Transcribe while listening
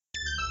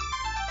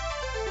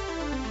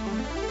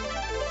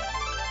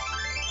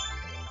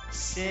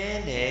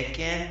Cynic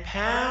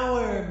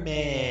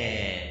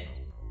Empowerment.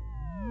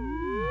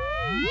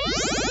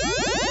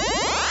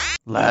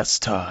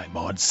 Last time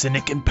on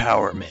Cynic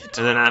Empowerment.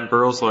 And then Aunt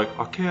Beryl's like,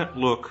 I can't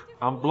look.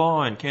 I'm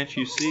blind. Can't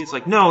you see? It's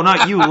like, no,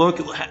 not you. Look.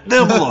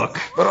 Them look.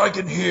 But I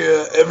can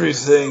hear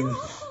everything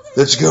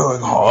that's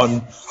going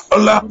on.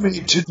 Allow me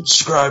to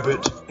describe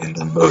it in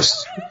the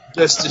most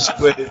bestest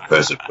way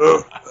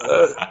possible.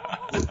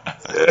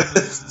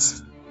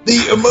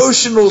 The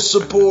emotional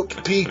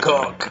support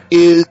peacock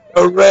is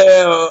a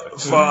rare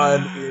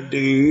find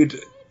indeed,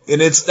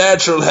 in its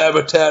natural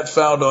habitat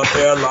found on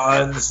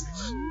airlines.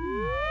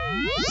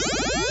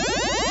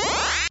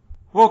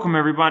 Welcome,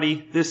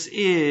 everybody. This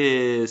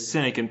is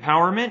Cynic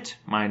Empowerment.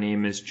 My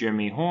name is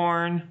Jimmy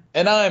Horn.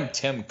 And I'm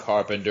Tim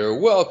Carpenter.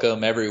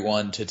 Welcome,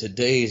 everyone, to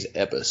today's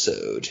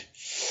episode.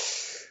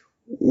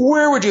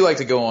 Where would you like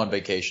to go on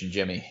vacation,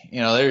 Jimmy?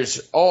 You know, there's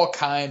all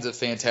kinds of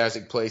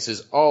fantastic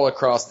places all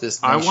across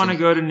this nation. I want to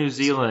go to New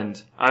Zealand.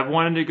 I've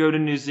wanted to go to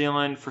New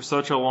Zealand for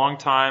such a long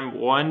time.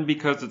 One,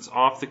 because it's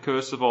off the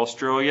coast of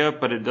Australia,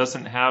 but it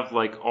doesn't have,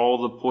 like,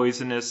 all the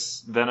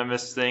poisonous,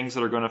 venomous things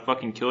that are going to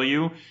fucking kill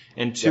you.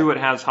 And two, It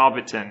has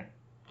Hobbiton.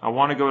 I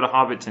want to go to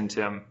Hobbiton,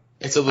 Tim.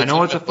 I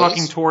know it's a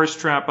fucking tourist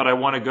trap, but I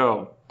want to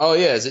go. Oh,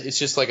 yeah. It's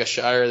just like a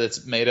shire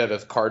that's made out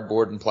of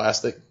cardboard and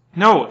plastic?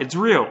 No, it's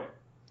real.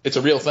 It's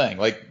a real thing.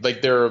 Like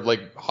they're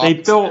like hobbits. They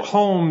built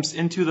homes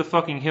into the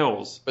fucking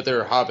hills. But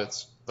they're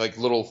hobbits. Like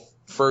little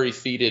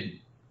furry-feeted,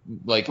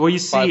 like... Well, you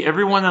see,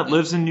 everyone that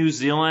lives in New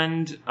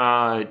Zealand,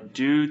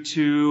 due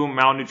to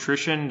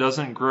malnutrition,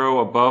 doesn't grow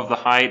above the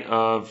height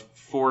of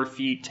 4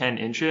 feet 10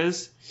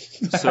 inches.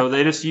 So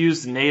they just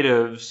use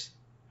natives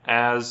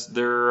as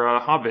their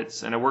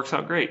hobbits, and it works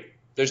out great.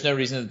 There's no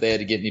reason that they had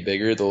to get any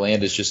bigger. The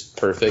land is just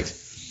perfect.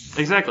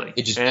 Exactly.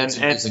 It just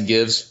gives and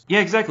gives. Yeah,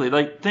 exactly.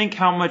 Like, think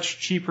how much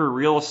cheaper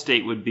real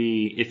estate would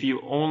be if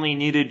you only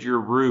needed your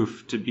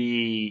roof to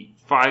be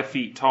 5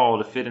 feet tall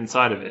to fit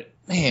inside of it.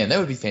 Man, that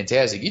would be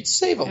fantastic. You'd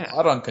save a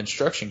lot on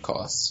construction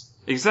costs.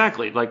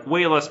 Exactly. Like,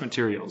 way less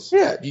materials.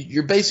 Yeah,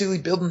 you're basically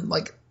building,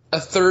 like, a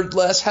third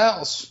less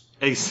house.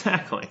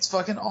 Exactly. It's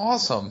fucking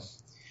awesome.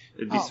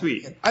 It'd be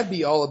sweet. Man, I'd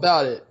be all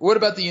about it. What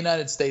about the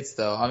United States,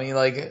 though? I mean,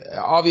 like,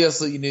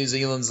 obviously New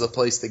Zealand's the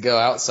place to go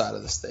outside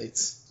of the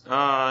States.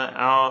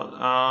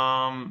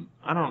 I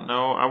don't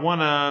know. I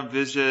want to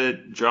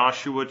visit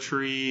Joshua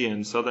Tree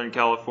in Southern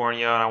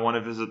California, and I want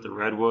to visit the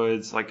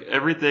Redwoods. Like,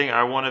 everything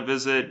I want to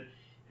visit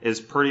is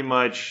pretty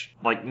much,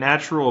 like,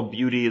 natural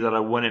beauty that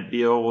I wouldn't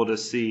be able to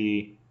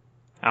see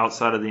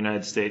outside of the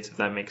United States, if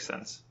that makes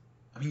sense.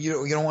 I mean,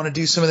 you don't want to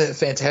do some of that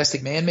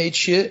fantastic man-made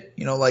shit?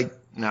 You know, like...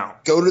 No.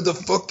 Go to the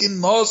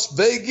fucking Las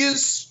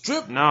Vegas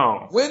Strip.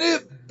 No. Win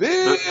it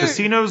big. The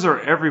casinos are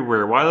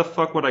everywhere. Why the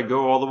fuck would I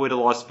go all the way to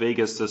Las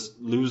Vegas to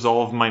lose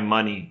all of my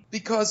money?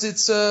 Because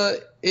it's an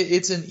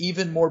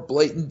even more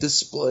blatant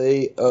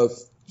display of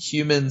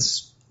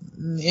humans'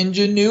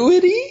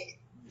 ingenuity.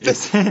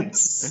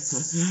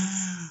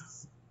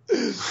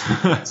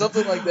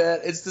 Something like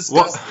that. It's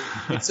disgusting.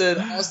 It's an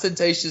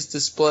ostentatious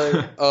display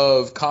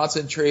of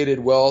concentrated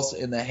wealth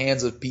in the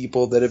hands of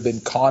people that have been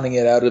conning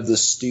it out of the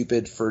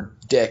stupid for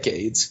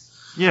decades.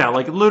 Yeah,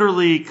 like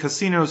literally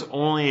casinos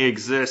only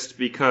exist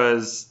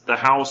because the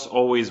house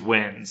always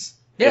wins.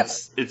 Yeah.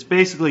 It's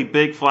basically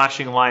big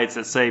flashing lights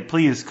that say,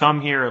 please come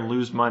here and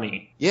lose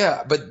money.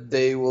 Yeah, but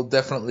they will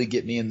definitely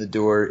get me in the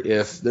door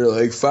if they're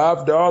like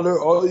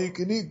 $5 all you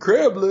can eat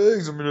crab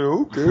legs. I mean,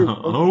 okay.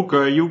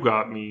 Okay, you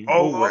got me.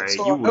 Alright,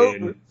 you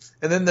win.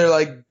 And then they're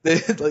like,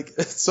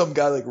 some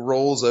guy like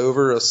rolls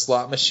over a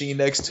slot machine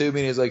next to me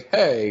and he's like,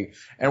 hey,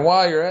 and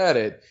while you're at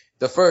it,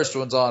 the first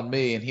one's on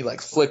me, and he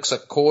like flicks a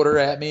quarter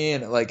at me,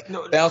 and it like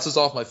bounces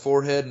off my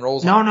forehead and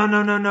rolls.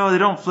 No. They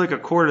don't flick a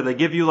quarter. They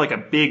give you like a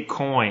big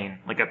coin,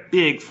 like a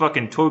big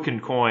fucking token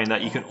coin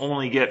that you can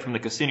only get from the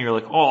casino. You're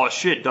like, oh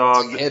shit,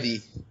 dog. It's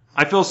heavy.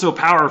 I feel so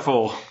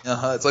powerful.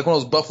 It's like one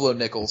of those buffalo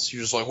nickels.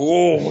 You're just like,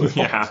 whoa.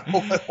 Yeah.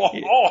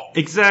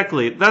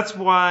 Exactly. That's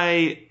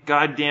why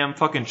goddamn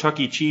fucking Chuck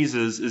E.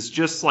 Cheese's is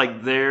just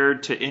like there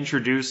to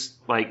introduce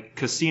like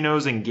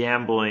casinos and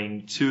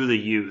gambling to the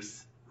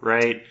youth,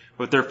 right?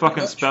 With their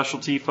fucking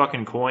specialty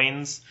fucking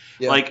coins.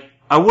 Yeah. Like,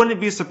 I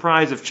wouldn't be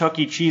surprised if Chuck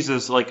E.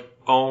 Cheese's, like,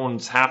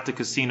 owns half the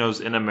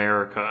casinos in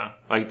America.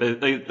 Like,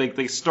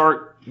 they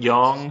start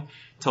young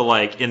to,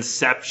 like,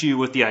 incept you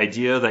with the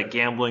idea that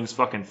gambling's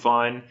fucking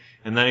fun,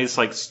 and then it's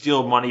like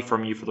steal money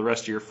from you for the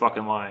rest of your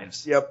fucking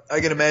lives. Yep,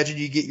 I can imagine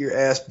you get your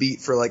ass beat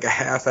for like a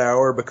half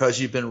hour because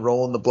you've been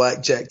rolling the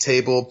blackjack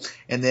table,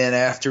 and then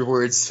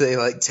afterwards they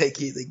like take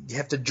you, they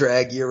have to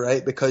drag you,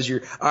 right? Because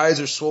your eyes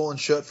are swollen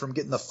shut from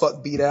getting the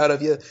fuck beat out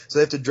of you, so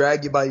they have to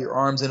drag you by your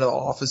arms into the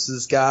office of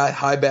this guy.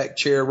 High back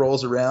chair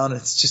rolls around,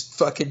 and it's just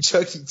fucking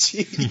Chuck E.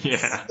 Cheese.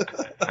 Yeah.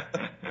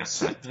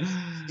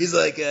 He's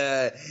like,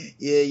 yeah,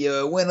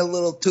 you went a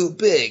little too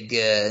big.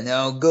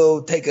 Now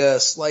go take a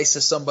slice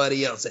of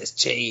somebody else's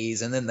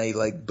cheese, and then they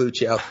like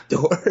boot you out the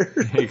door.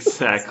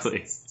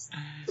 Exactly.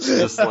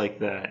 Just like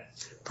that.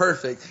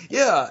 Perfect.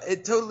 Yeah,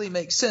 it totally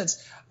makes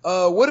sense.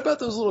 What about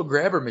those little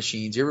grabber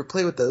machines? You ever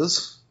play with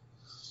those?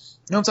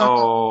 You know what I'm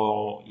talking about?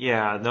 Oh,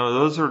 yeah. No,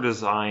 those are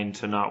designed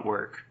to not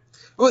work.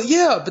 Well,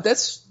 yeah, but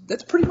that's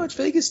pretty much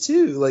Vegas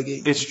too. Like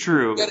It's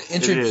true. You gotta It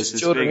introduce is.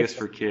 It's children. Vegas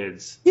for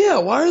kids. Yeah,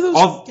 why are those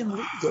All- fucking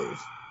legal?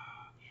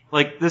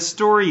 Like, this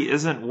story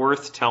isn't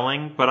worth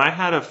telling, but I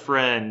had a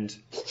friend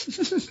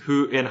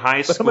who in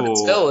high But I'm gonna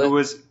school tell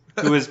it.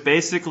 who was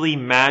basically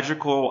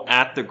magical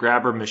at the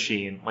grabber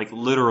machine, like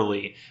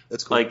literally.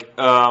 That's cool. Like,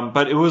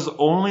 but it was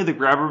only the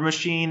grabber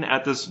machine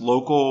at this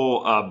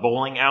local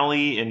bowling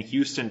alley in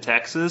Houston,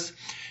 Texas.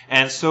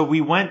 And so we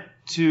went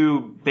to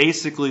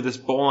basically this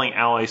bowling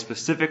alley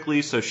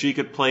specifically so she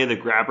could play the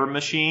grabber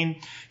machine.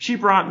 She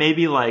brought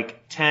maybe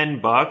like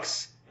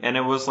 $10 and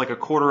it was like a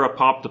quarter a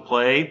pop to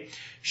play.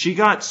 She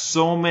got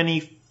so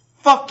many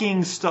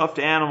fucking stuffed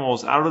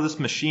animals out of this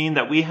machine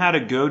that we had to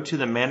go to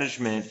the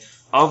management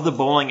of the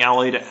bowling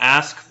alley to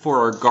ask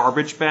for a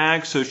garbage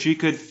bag so she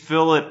could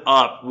fill it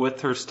up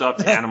with her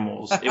stuffed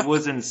animals. It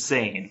was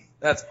insane.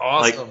 That's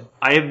Like, awesome.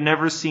 I have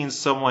never seen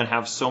someone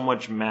have so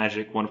much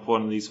magic when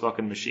one of these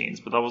fucking machines,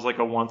 but that was like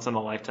a once in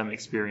a lifetime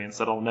experience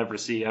that I'll never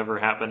see ever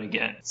happen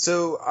again.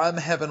 So I'm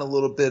having a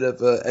little bit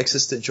of an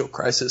existential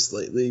crisis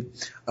lately.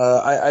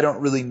 I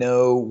don't really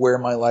know where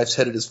my life's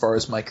headed as far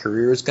as my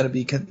career is going to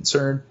be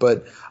concerned,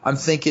 but I'm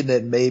thinking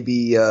that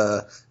maybe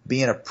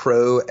being a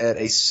pro at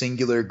a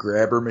singular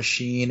grabber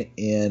machine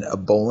in a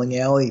bowling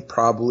alley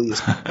probably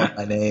is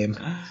my name.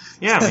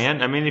 Yeah,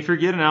 man. I mean, if you're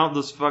getting out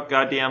those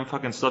goddamn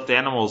fucking stuffed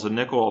animals a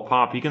nickel a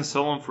pop, you can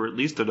sell them for at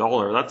least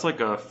 $1. That's like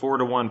a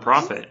 4-to-1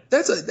 profit.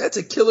 That's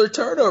a killer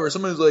turnover.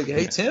 Somebody's like,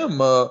 "Hey Tim,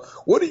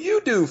 what do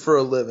you do for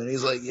a living?"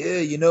 He's like,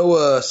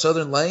 "Yeah,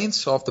 Southern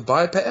Lanes off the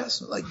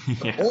bypass." I'm like,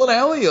 Yeah. bowling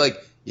alley? Like,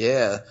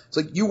 yeah. It's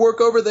like, "You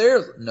work over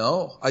there?"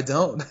 No, I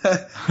don't.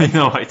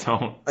 No, I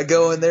don't. I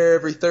go in there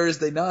every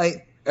Thursday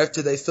night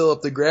after they fill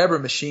up the grabber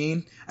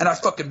machine, and I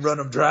fucking run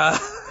them dry.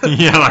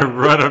 Yeah, I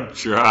run them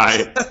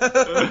dry.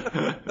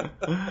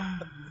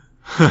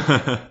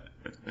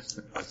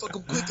 I fuck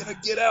them quick and I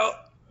get out.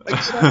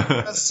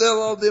 I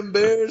sell all them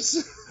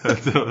bears.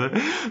 Just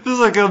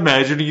like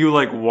imagining you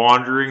like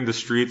wandering the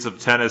streets of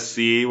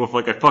Tennessee with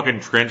like a fucking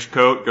trench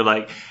coat. You're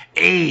like,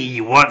 "Hey,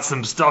 you want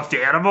some stuffed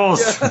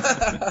animals?" When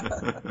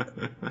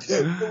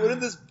did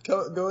this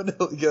go into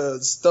like a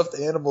stuffed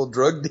animal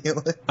drug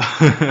dealing?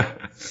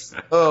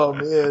 Oh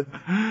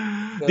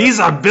man, These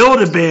are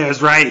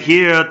Build-A-Bears right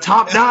here,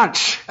 top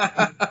notch.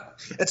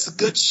 that's the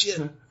good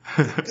shit.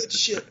 Good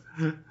shit.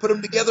 Put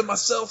them together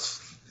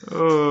myself.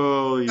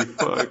 Holy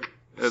fuck.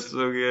 That's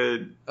so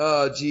good.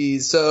 Oh,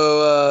 geez.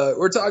 So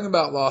we're talking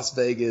about Las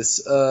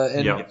Vegas,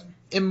 and Yep.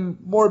 in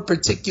more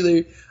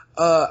particular,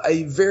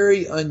 a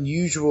very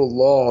unusual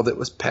law that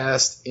was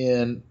passed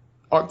in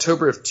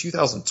October of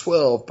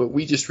 2012, but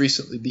we just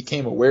recently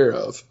became aware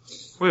of.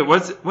 Wait,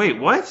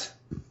 what?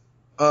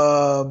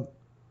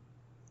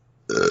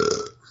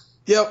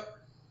 Yep.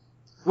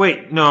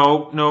 Wait,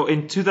 no.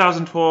 In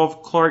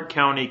 2012, Clark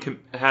County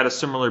had a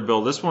similar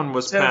bill. This one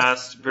was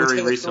passed very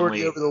Lieutenant Authority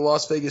recently. over the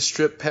Las Vegas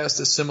Strip passed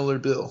a similar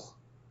bill.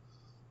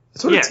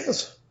 That's what Yeah. it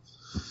says.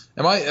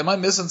 Am I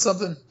missing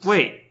something?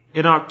 Wait,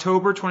 in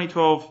October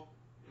 2012,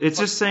 it's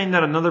just saying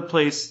that another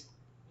place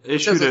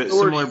issued It says a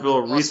authority similar over bill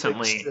the Las Vegas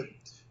recently. Strip.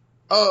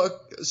 Oh,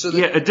 so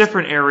Yeah, a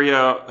different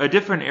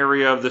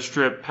area of the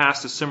strip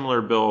passed a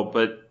similar bill,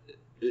 but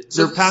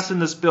So they're passing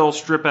this bill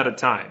strip at a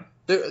time.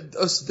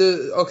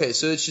 okay,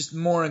 so it's just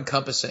more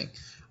encompassing.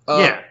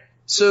 Yeah,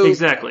 So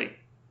exactly.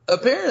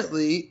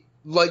 apparently,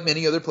 like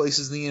many other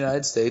places in the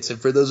United States, and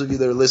for those of you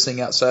that are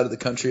listening outside of the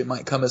country, it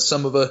might come as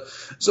some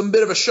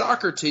bit of a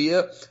shocker to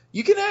you.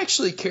 You can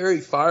actually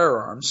carry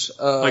firearms,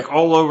 Like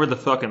all over the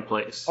fucking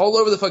place. all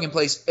over the fucking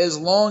place, as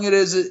long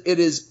as it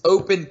is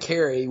open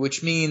carry,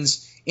 which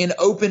means in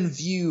open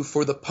view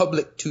for the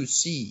public to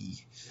see.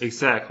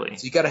 Exactly.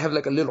 So you got to have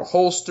like a little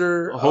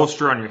holster. A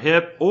holster on your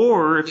hip,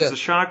 or if Yeah. it's a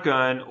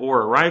shotgun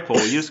or a rifle,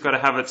 you just got to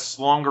have it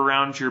slung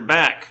around your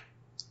back.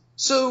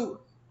 So,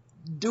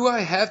 do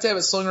I have to have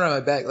it slung around my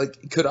back?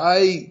 Like, could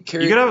I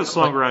carry? You could have it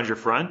slung around your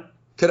front.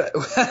 Could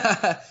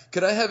I?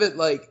 Could I have it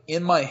like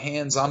in my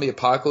hand, zombie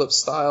apocalypse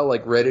style,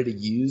 like ready to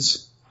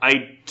use?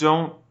 I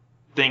don't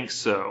think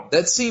so.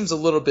 That seems a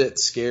little bit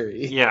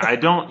scary. Yeah, I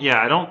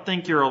don't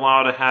think you're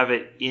allowed to have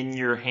it in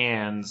your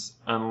hands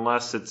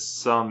unless it's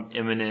some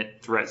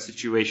imminent threat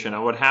situation. I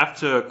would have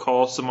to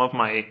call some of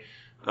my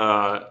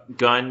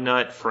gun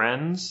nut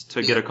friends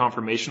to get a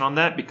confirmation on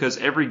that, because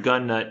every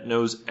gun nut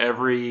knows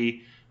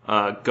every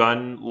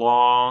gun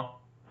law,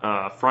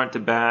 front to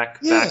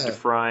back, back to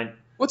front,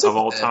 What's of up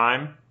all with that?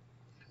 time.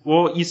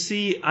 Well, you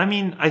see, I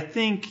mean, I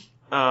think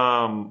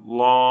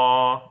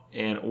law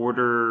and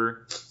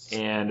order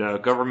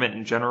and government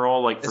in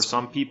general, like for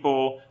some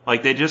people,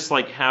 like they just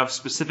like have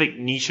specific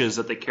niches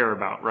that they care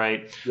about,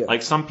 right? Yeah.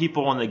 Like some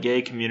people in the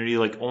gay community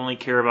like only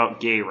care about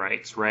gay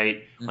rights, right?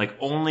 Mm-hmm. Like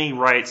only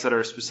rights that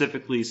are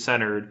specifically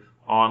centered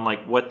on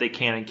like what they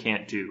can and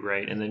can't do,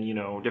 right? And then, you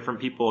know, different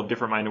people of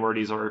different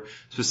minorities are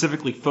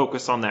specifically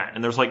focused on that.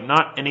 And there's like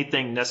not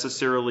anything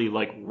necessarily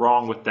like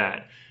wrong with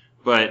that.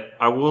 But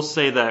I will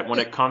say that when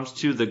it comes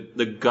to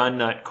the gun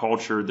nut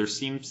culture, there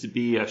seems to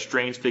be a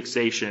strange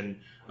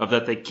fixation of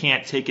that they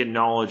can't take in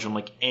knowledge on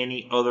like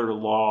any other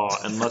law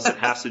unless it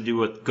has to do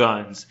with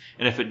guns.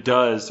 And if it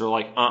does, they're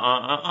like,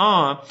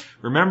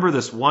 remember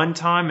this one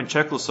time in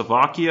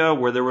Czechoslovakia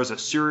where there was a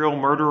serial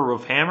murderer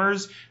of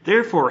hammers?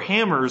 Therefore,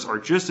 hammers are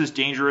just as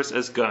dangerous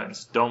as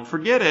guns. Don't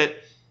forget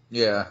it.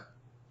 Yeah.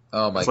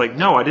 Oh my! It's like,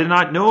 no, I did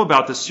not know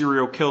about the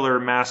serial killer,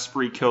 mass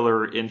spree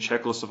killer in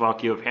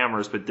Czechoslovakia of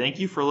hammers, but thank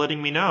you for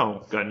letting me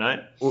know, gun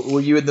nut.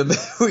 Were you in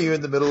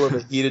the middle of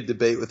a heated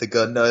debate with a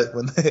gun nut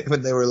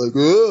when they were like,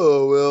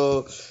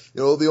 oh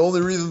well, the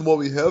only reason why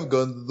we have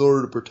guns is in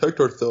order to protect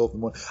ourselves.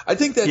 I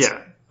think that's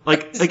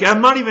Like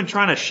I'm not even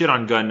trying to shit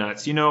on gun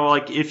nuts.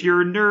 Like if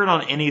you're a nerd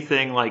on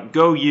anything, like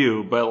go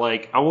you. But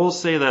like I will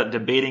say that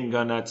debating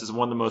gun nuts is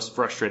one of the most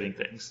frustrating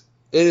things.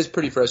 It is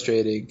pretty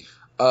frustrating.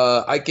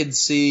 I can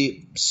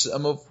see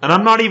some of, and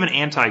I'm not even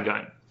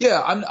anti-gun. Yeah,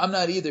 I'm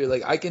not either.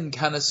 Like I can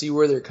kind of see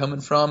where they're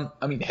coming from.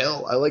 I mean,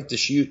 hell, I like to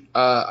shoot.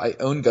 I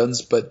own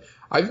guns, but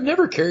I've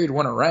never carried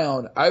one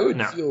around. I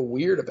would feel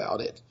weird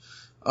about it.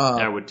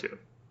 I would too.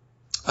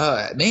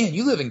 Man,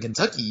 you live in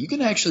Kentucky. You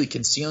can actually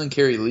conceal and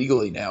carry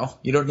legally now.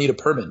 You don't need a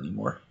permit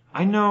anymore.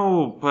 I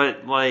know,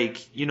 but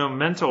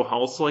mental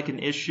health's like an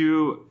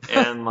issue,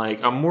 and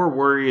like I'm more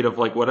worried of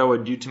like what I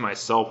would do to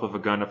myself with a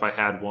gun if I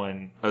had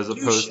one, as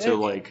opposed to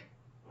like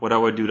what I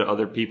would do to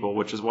other people,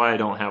 which is why I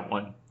don't have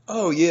one.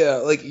 Oh yeah,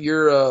 like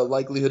your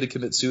likelihood to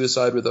commit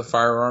suicide with a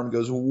firearm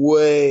goes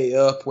way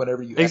up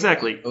whenever you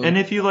exactly. And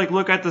if you like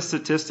look at the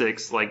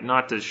statistics, like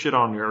not to shit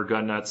on your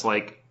gun nuts,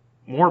 like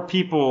more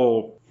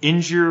people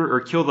injure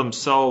or kill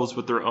themselves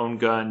with their own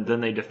gun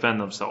than they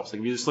defend themselves. Like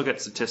if you just look at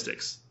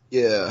statistics.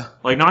 Yeah.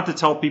 Like not to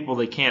tell people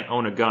they can't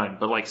own a gun,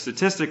 but like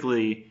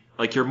statistically,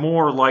 like you're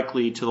more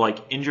likely to like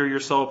injure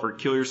yourself or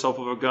kill yourself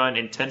with a gun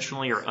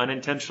intentionally or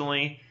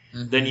unintentionally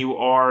than you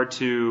are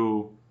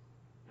to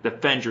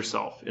defend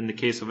yourself in the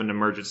case of an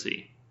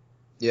emergency.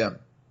 Yeah.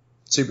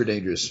 Super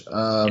dangerous.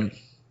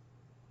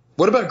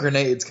 What about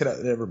grenades?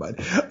 Never mind.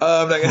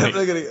 I'm not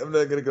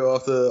gonna go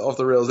off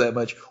the rails that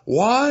much.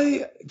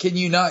 Why can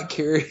you not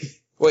carry?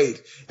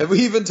 Wait, have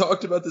we even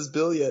talked about this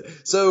bill yet?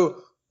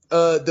 So,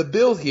 the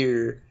bill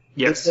here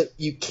is that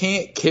you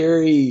can't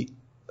carry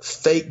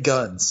fake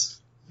guns.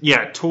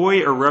 Yeah,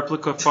 toy or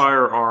replica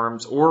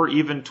firearms or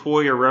even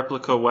toy or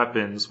replica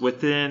weapons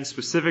within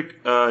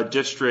specific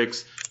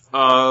districts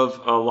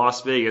of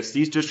Las Vegas.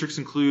 These districts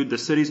include the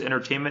city's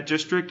entertainment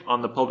district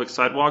on the public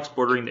sidewalks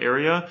bordering the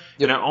area,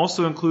 and it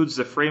also includes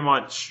the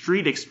Fremont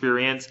Street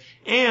Experience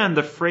and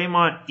the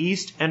Fremont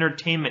East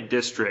Entertainment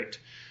District.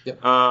 Yep.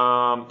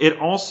 It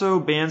also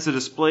bans the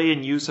display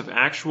and use of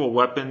actual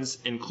weapons,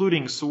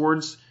 including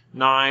swords,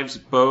 knives,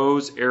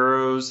 bows,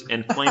 arrows,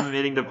 and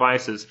flame-emitting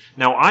devices.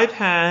 Now, I've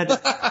had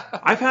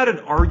an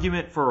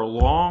argument for a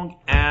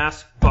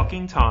long-ass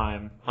fucking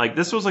time. Like,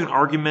 this was like an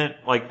argument,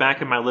 like,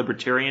 back in my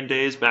libertarian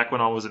days, back when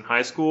I was in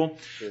high school,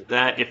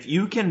 that if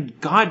you can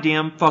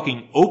goddamn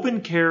fucking open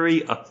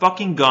carry a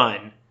fucking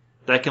gun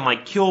that can,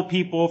 like, kill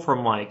people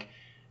from, like,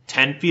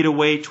 10 feet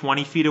away,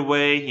 20 feet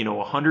away,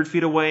 100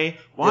 feet away,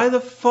 why the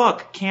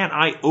fuck can't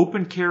I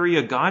open carry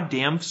a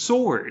goddamn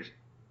sword?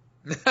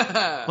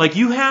 Like,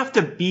 you have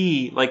to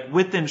be, like,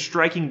 within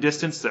striking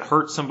distance to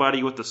hurt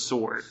somebody with a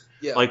sword.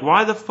 Yeah. Like,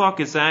 why the fuck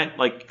is that?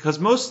 Like, because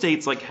most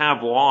states, like,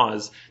 have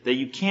laws that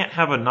you can't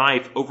have a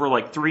knife over,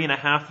 like,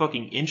 3.5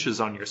 fucking inches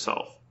on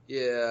yourself.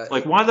 Yeah.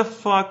 Like, why the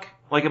fuck,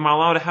 like, am I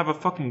allowed to have a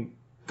fucking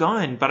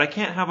gun, but I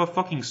can't have a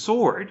fucking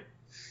sword?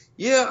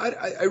 Yeah,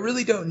 I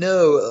really don't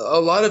know.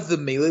 A lot of the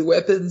melee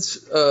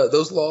weapons,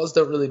 those laws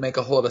don't really make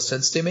a whole lot of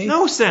sense to me.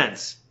 No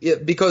sense. Yeah,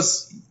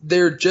 because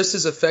they're just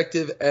as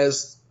effective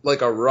as,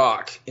 like, a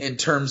rock in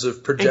terms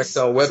of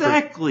projectile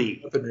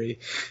weaponry.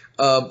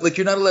 Like,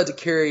 you're not allowed to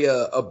carry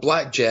a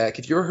blackjack.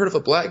 Have you ever heard of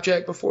a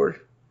blackjack before?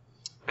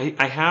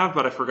 I have,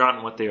 but I've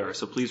forgotten what they are,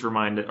 so please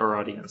remind our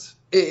audience.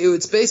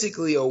 It's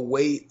basically a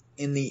weight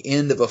in the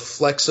end of a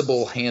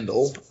flexible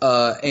handle,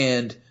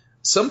 and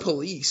some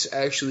police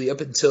actually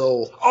up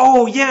until...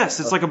 Oh, yes!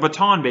 It's like a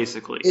baton,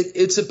 basically.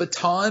 It's a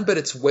baton, but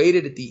it's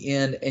weighted at the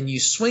end, and you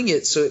swing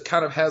it so it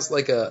kind of has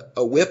like a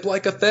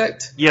whip-like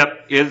effect.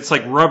 Yep, it's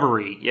like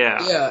rubbery,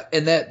 yeah. Yeah,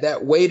 and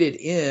that weighted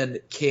end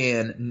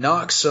can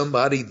knock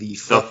somebody the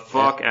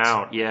fuck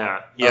out.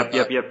 Yeah. Yep, I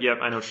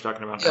know what you're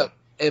talking about now.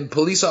 And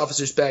police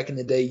officers back in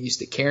the day used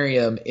to carry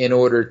them in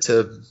order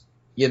to,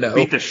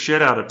 beat the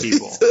shit out of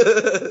people.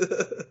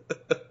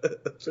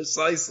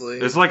 Precisely.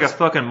 It's like a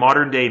fucking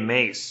modern-day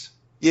mace.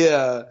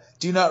 Yeah.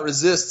 Do not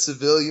resist,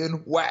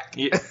 civilian. Whack.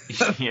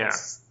 Yeah.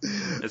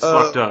 It's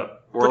fucked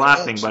up. We're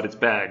laughing, but it's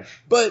bad.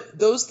 But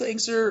those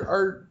things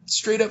are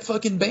straight up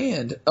fucking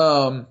banned.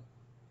 And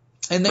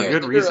they're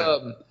good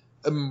reason.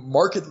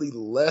 Markedly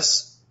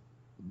less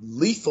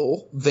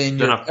lethal than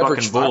your a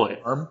fucking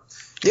bullet. Firearm.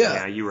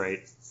 Yeah, you're right.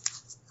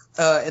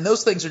 And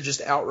those things are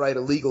just outright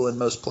illegal in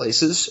most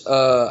places.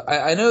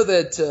 I know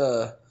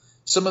that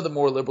some of the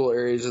more liberal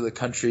areas of the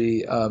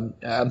country,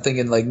 I'm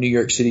thinking like New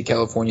York City,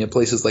 California,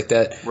 places like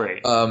that.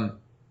 Right.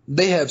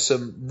 they have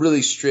some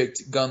really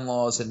strict gun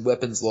laws and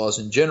weapons laws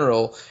in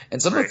general,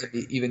 and some of them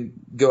even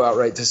go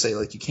outright to say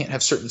like you can't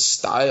have certain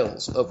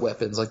styles of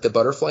weapons, like the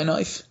butterfly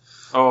knife.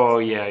 Oh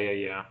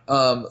yeah.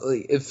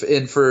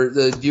 For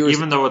the viewers,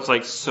 even though it's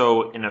like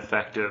so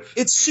ineffective,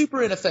 it's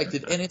super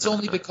ineffective, and it's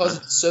only because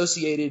it's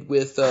associated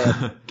with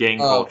gang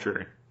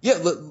culture. Yeah,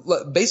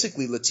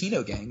 basically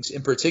Latino gangs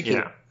in particular.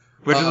 Yeah.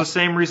 Which is the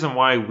same reason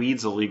why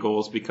weed's illegal,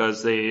 is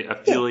because they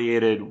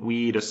associated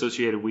weed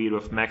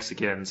with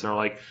Mexicans. And they're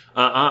like,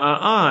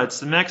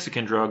 it's the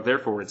Mexican drug,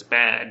 therefore it's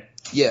bad.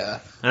 Yeah.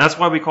 And that's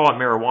why we call it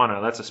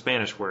marijuana. That's a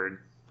Spanish word.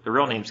 The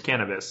real name's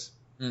cannabis.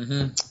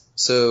 Mm-hmm.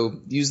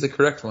 So use the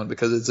correct one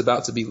because it's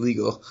about to be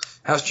legal.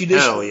 House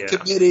Judiciary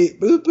Committee.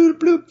 Boop, boop,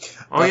 boop.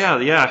 Oh,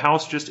 yeah.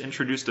 House just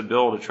introduced a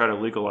bill to try to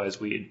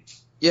legalize weed.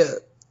 Yeah.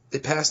 They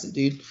passed it,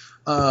 dude.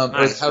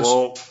 Nice.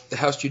 The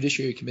House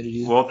Judiciary Committee,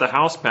 dude. Well, if the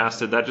House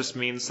passed it, that just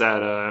means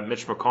that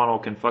Mitch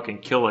McConnell can fucking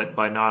kill it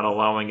by not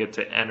allowing it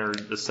to enter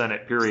the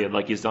Senate, period,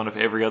 like he's done with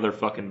every other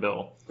fucking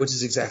bill. Which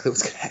is exactly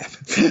what's going to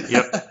happen.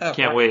 Yep.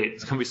 Can't wait.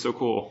 It's going to be so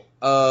cool.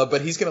 But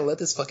he's going to let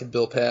this fucking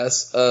bill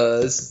pass.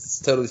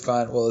 It's totally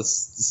fine. Well,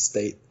 it's the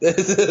state.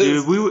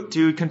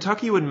 Dude,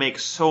 Kentucky would make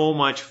so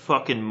much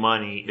fucking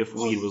money if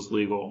weed was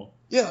legal.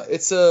 Yeah,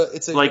 it's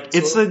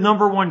the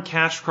number one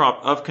cash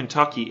crop of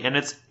Kentucky, and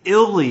it's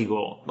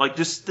illegal. Like,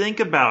 just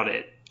think about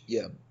it.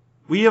 Yeah.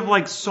 We have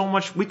like so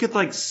much. We could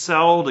like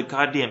sell to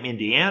goddamn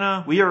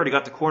Indiana. We already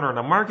got the corner on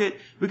the market.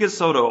 We could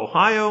sell to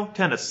Ohio,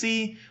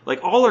 Tennessee,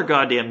 like all our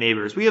goddamn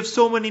neighbors. We have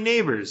so many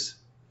neighbors.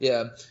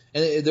 Yeah,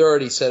 and they're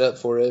already set up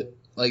for it.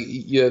 Like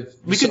you have.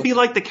 We could be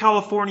like the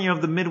California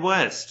of the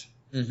Midwest.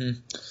 Mm-hmm.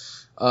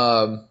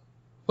 Well,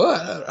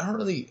 I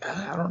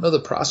don't know the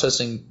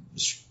processing,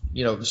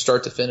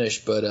 start to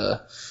finish, but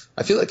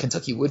I feel like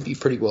Kentucky would be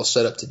pretty well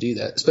set up to do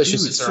that, especially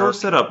since so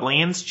set up.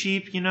 Land's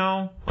cheap,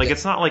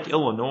 It's not like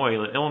Illinois.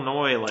 Like,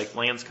 Illinois, like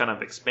land's kind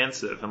of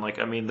expensive,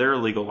 and they're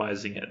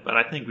legalizing it, but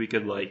I think we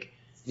could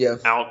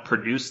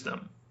outproduce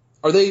them.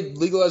 Are they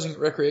legalizing it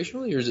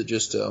recreationally, or is it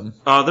just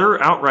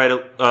They're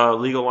outright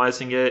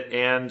legalizing it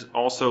and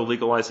also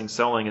legalizing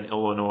selling in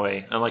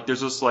Illinois. And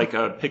there's just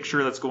a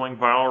picture that's going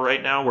viral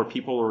right now where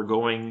people are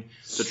going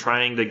to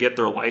trying to get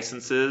their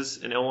licenses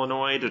in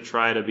Illinois to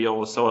try to be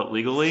able to sell it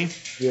legally.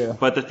 Yeah.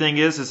 But the thing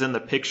is in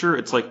the picture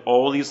it's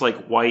all these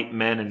white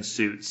men in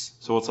suits.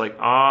 So it's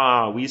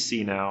we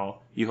see now.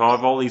 You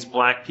have all these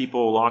black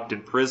people locked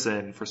in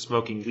prison for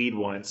smoking weed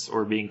once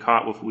or being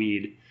caught with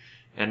weed.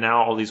 And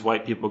now all these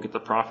white people get the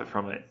profit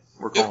from it.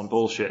 We're calling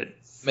bullshit.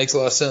 Makes a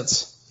lot of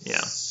sense. Yeah.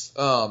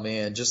 Oh,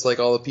 man. Just like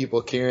all the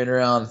people carrying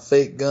around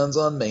fake guns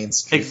on Main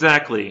Street.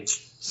 Exactly.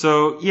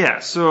 So, yeah.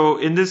 So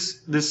in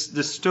this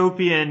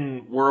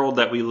dystopian world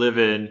that we live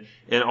in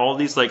all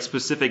these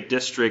specific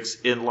districts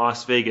in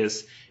Las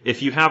Vegas,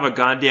 if you have a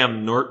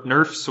goddamn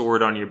Nerf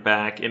sword on your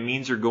back, it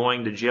means you're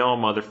going to jail,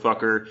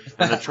 motherfucker.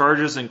 And the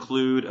charges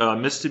include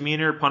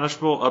misdemeanor,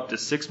 punishable up to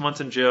 6 months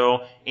in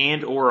jail,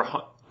 and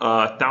or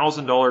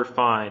 $1,000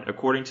 fine,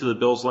 according to the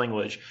bill's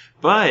language.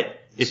 But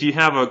if you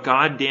have a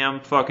goddamn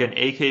fucking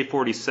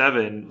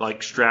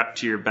AK-47 strapped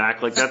to your back,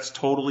 that's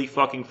totally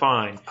fucking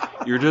fine.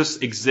 You're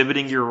just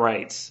exhibiting your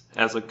rights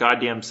as a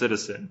goddamn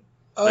citizen.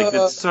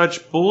 It's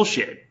such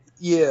bullshit.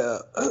 Yeah,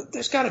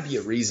 there's got to be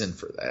a reason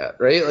for that,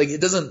 right?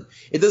 It doesn't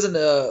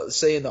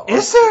say in the article.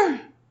 Is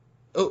there?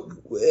 Oh,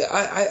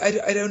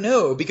 I don't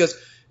know, because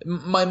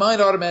my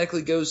mind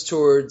automatically goes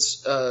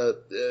towards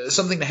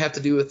something to have to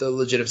do with the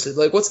legitimacy.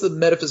 What's the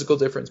metaphysical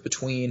difference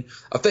between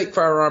a fake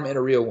firearm and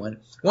a real one?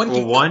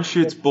 One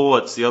shoots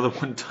bullets, the other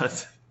one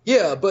doesn't.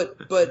 Yeah, but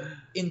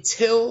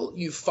until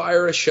you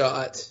fire a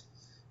shot,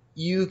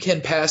 you can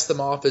pass them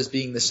off as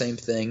being the same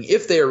thing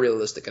if they are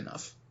realistic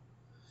enough.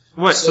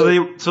 What? So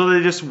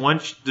they just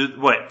want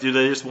what? Do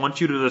they just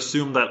want you to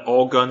assume that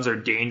all guns are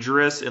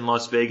dangerous in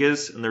Las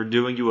Vegas and they're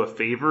doing you a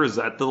favor? Is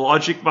that the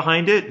logic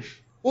behind it?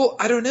 Well,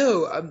 I don't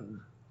know.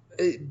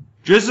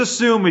 Just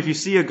assume if you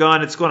see a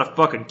gun, it's going to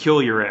fucking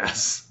kill your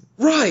ass.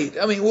 Right.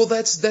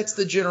 That's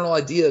the general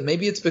idea.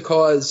 Maybe it's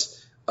because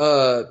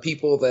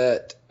people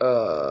that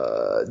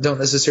don't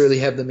necessarily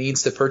have the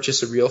means to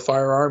purchase a real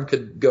firearm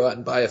could go out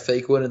and buy a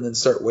fake one and then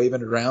start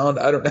waving it around.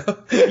 I don't know.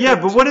 Yeah,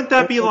 but wouldn't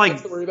that be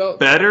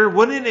better?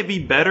 Wouldn't it be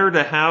better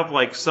to have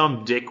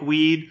some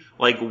dickweed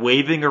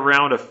waving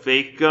around a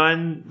fake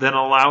gun than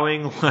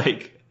allowing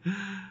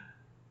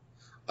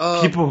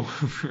people?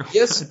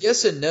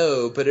 Yes and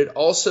no, but it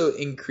also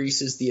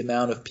increases the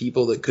amount of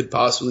people that could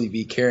possibly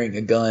be carrying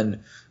a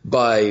gun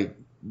by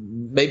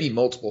maybe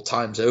multiple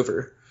times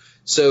over.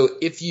 So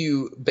if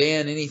you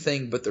ban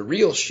anything but the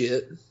real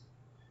shit,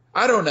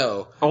 I don't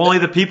know. Only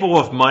the people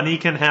with money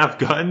can have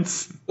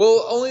guns?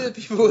 Well, only the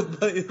people with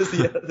money.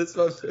 Yeah, that's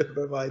what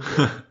my mind.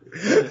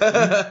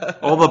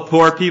 All the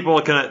poor people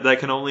that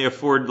can only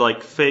afford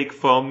fake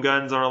foam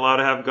guns aren't allowed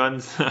to have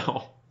guns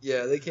now.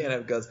 Yeah, they can't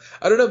have guns.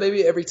 I don't know.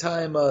 Maybe every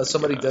time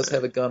somebody does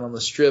have a gun on the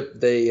strip,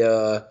 they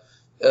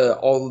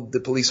all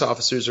the police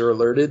officers are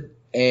alerted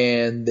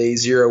and they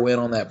zero in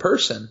on that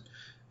person.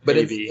 But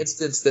in the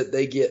instance that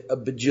they get a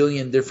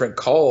bajillion different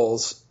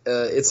calls,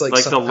 it's like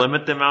to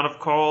limit the amount of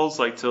calls,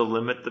 like to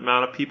limit the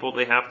amount of people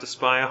they have to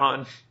spy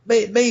on.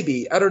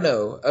 Maybe, I don't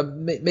know.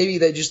 Maybe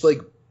they just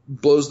like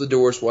blows the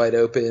doors wide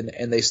open,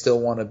 and they still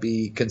want to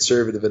be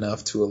conservative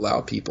enough to allow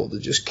people to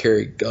just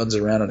carry guns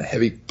around in a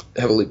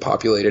heavily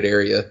populated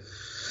area.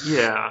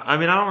 Yeah, I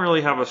mean, I don't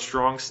really have a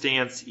strong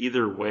stance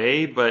either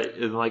way, but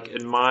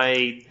in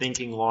my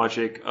thinking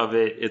logic of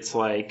it, it's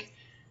like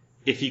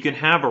if you can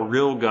have a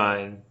real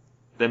gun,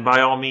 then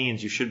by all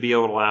means you should be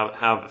able to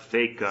have a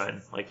fake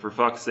gun. Like, for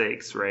fuck's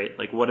sakes, right?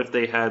 Like, what if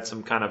they had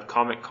some kind of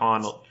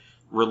Comic-Con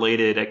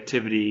related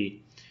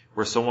activity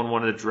where someone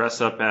wanted to dress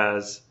up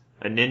as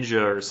a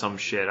ninja or some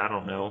shit? I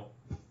don't know.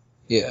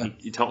 Yeah.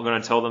 You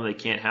going to tell them they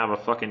can't have a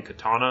fucking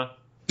katana?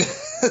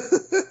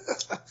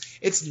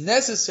 It's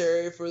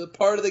necessary for the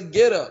part of the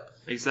get-up.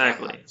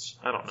 Exactly.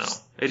 I don't know.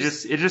 It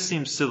just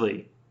seems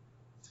silly.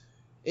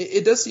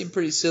 It does seem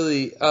pretty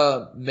silly.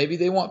 Maybe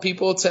they want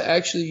people to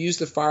actually use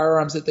the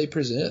firearms that they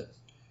present.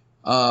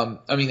 I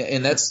mean,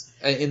 and that's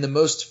in the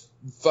most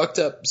fucked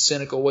up,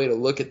 cynical way to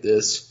look at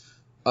this.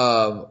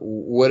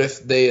 What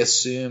if they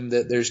assume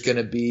that there's going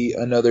to be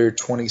another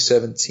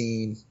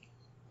 2017,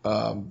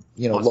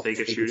 Las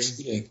Vegas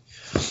shooting,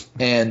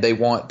 and they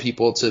want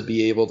people to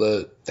be able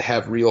to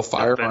have real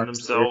firearms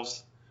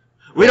themselves?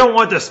 We don't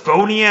want this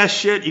phony ass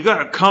shit. You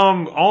gotta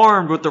come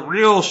armed with the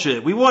real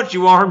shit. We want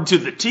you armed to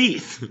the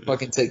teeth.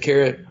 Fucking take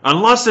care of it.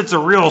 Unless it's a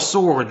real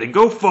sword, then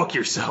go fuck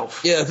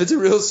yourself. Yeah, if it's a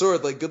real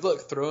sword, like, good luck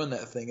throwing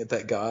that thing at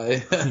that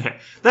guy. Yeah,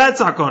 that's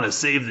not gonna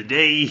save the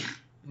day.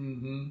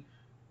 Mm-hmm.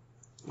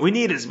 We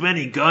need as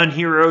many gun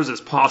heroes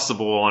as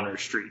possible on our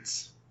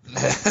streets.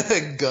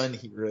 Gun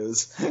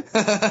heroes.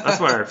 That's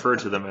what I refer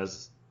to them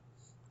as.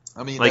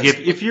 I mean, like,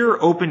 if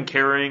you're open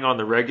carrying on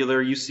the regular,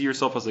 you see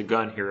yourself as a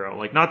gun hero.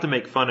 Like, not to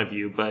make fun of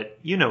you, but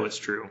you know it's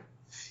true.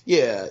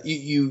 Yeah,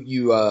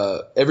 you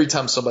every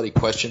time somebody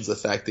questions the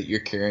fact that you're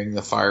carrying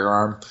the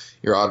firearm,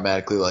 you're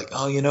automatically like,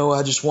 oh,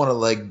 I just want to,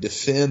 like,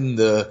 defend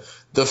the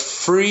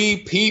free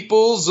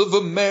peoples of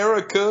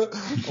America.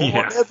 I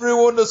want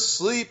everyone to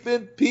sleep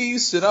in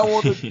peace, and I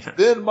want to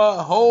defend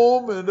my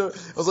home. And I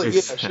was like,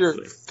 exactly. Yeah, sure,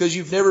 because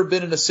you've never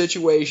been in a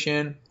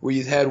situation where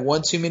you've had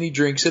one too many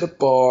drinks at a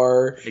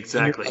bar.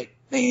 Exactly. Like,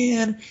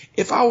 man,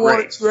 if I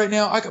wanted to right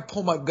now, I could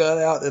pull my gun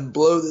out and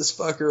blow this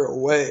fucker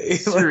away.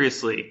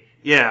 Seriously.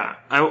 Yeah,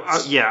 I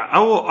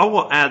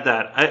will add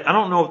that. I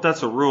don't know if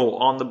that's a rule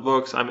on the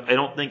books. I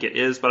don't think it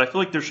is, but I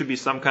feel like there should be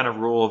some kind of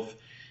rule of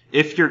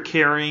if you're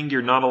carrying,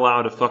 you're not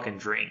allowed to fucking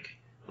drink.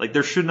 Like,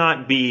 there should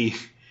not be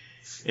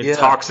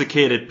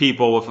intoxicated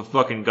people with a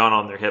fucking gun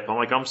on their hip. I'm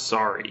like, I'm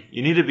sorry.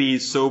 You need to be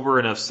sober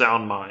and of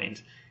sound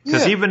mind.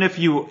 Because even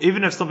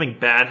if something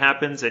bad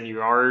happens and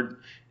you are,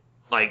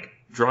 like,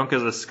 drunk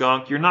as a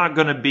skunk, you're not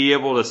going to be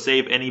able to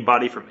save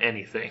anybody from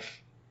anything.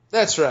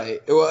 That's right.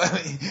 Well,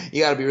 I mean,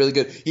 you gotta be really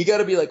good. You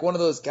gotta be like one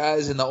of those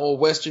guys in the old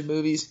Western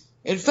movies.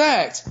 In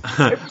fact,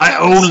 I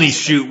only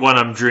shoot when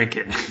I'm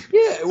drinking.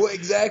 Yeah, well,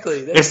 exactly.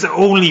 It's the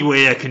only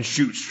way I can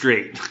shoot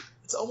straight.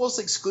 It's almost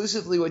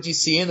exclusively what you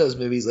see in those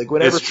movies. Like,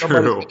 whenever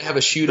somebody's going to have a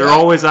shootout, they're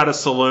always at a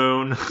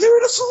saloon. They're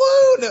at a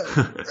saloon.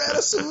 They're at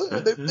a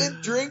saloon. They've been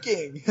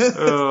drinking.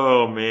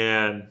 Oh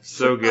man,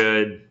 so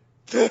good.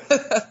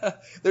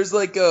 There's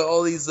like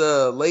all these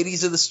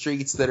ladies of the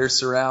streets that are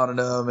surrounding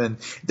them, and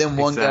then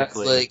one guy's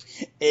like,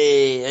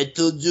 "Hey, I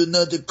told you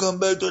not to come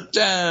back to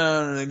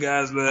town." And the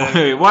guy's like,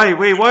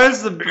 "Wait, why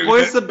does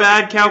the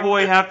bad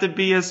cowboy have to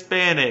be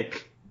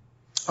Hispanic?"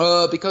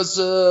 Because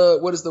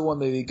what is the one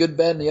movie? Good,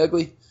 Bad, and the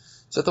Ugly?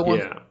 Is that the one?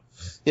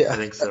 Yeah, I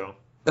think so.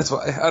 That's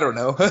why I don't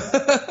know.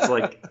 It's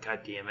like, god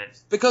damn it.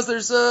 Because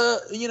there's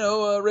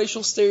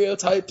racial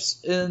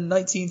stereotypes in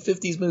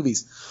 1950s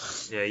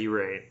movies. Yeah, you're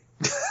right.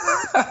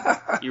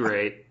 You're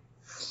right.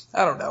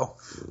 I don't know.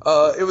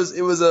 It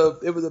was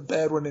a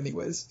bad one,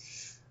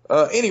 anyways.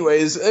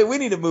 We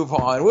need to move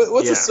on.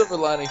 What's the silver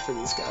lining for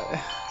this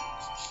guy?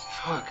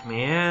 Fuck,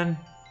 man.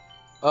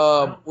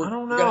 I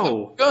don't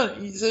know.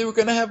 You say we're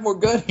gonna have more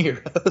gun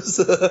heroes.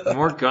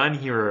 More gun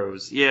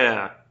heroes.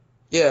 Yeah.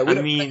 Yeah. We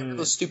don't have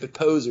those stupid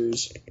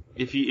posers.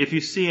 If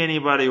you see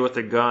anybody with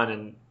a gun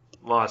in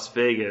Las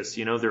Vegas,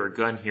 you know they're a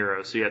gun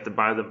hero, so you have to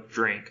buy them a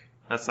drink.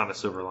 That's not a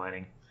silver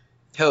lining.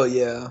 Hell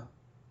yeah.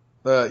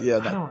 I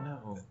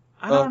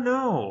don't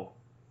know.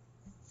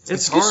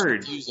 It's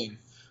hard. Confusing.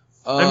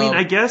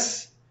 I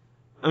guess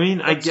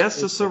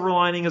the silver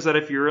lining is that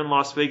if you're in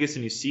Las Vegas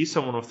and you see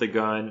someone with a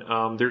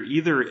gun, they're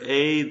either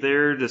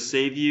there to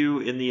save you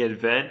in the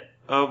event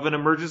of an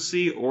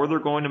emergency, or they're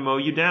going to mow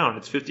you down.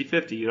 It's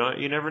 50-50.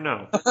 You never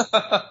know.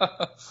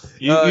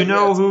 You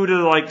know who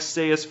to, like,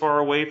 stay as far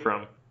away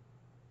from.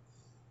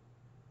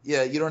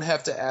 Yeah, you don't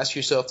have to ask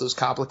yourself those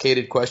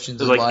complicated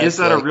questions. Like, is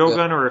that a real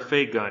gun or a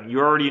fake gun?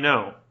 You already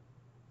know.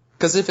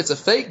 Because if it's a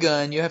fake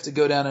gun, you have to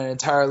go down an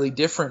entirely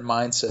different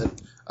mindset.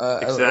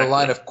 Exactly. A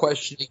line of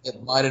questioning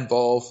that might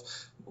involve,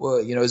 well,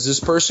 is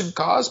this person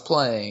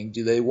cosplaying?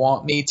 Do they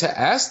want me to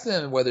ask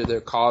them whether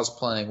they're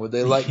cosplaying? Would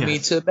they like me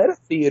to meta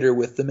theater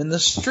with them in the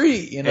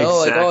street?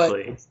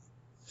 Exactly.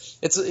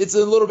 It's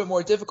a little bit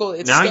more difficult.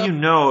 It's now stuff, you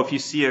know if you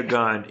see a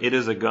gun, it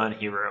is a gun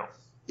hero.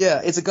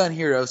 Yeah, it's a gun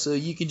hero, so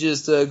you can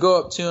just go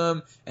up to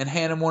him and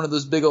hand him one of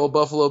those big old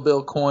Buffalo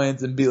Bill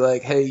coins and be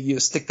like, hey, you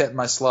stick that in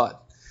my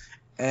slot.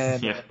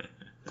 And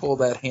pull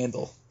that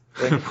handle.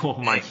 Pull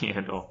my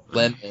handle.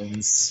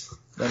 Lemons.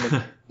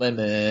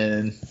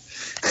 Lemon.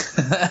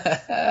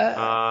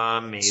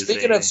 Amazing.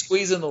 Speaking of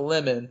squeezing the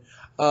lemon,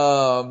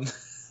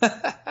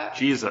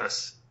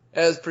 Jesus.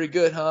 That was pretty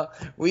good, huh?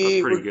 That's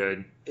pretty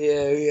good.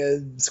 Yeah,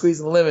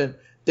 squeezing the lemon.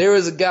 There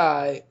was a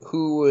guy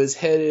who was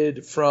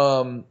headed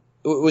from...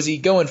 Was he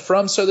going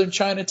from southern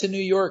China to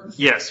New York?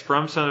 Yes,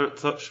 from southern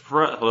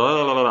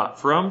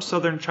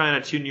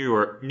China to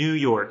New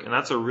York, and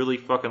that's a really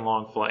fucking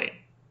long flight.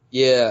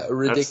 Yeah, a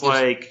ridiculous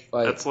flight.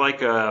 That's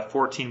like a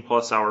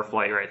 14+ hour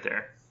flight right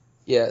there.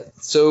 Yeah,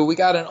 so we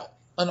got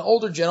an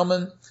older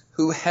gentleman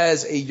who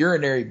has a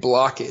urinary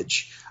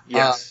blockage.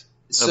 Yes,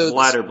 a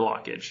bladder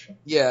blockage.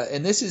 Yeah,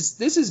 and this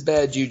is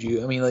bad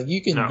juju. I mean, like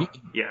you can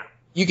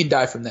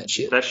die from that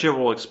shit. That shit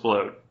will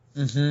explode.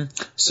 Mm-hmm.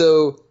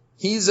 So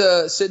he's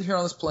sitting here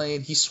on this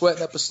plane. He's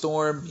sweating up a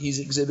storm. He's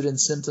exhibiting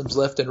symptoms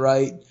left and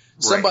right.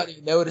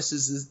 Somebody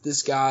notices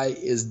this guy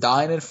is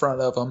dying in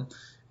front of him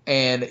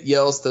and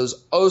yells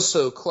those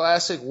oh-so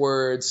classic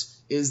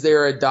words, "Is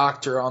there a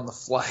doctor on the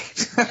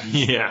flight?"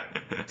 Yeah.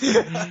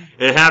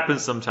 It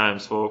happens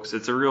sometimes, folks.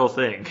 It's a real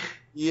thing.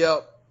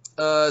 Yep.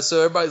 So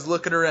everybody's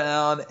looking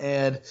around,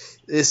 and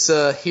this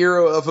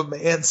hero of a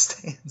man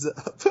stands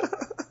up.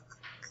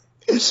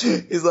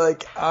 He's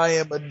like, I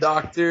am a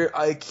doctor.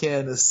 I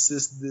can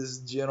assist this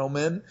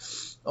gentleman.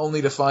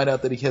 Only to find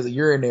out that he has a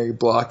urinary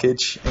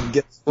blockage. And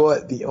guess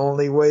what? The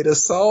only way to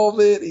solve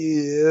it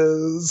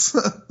is...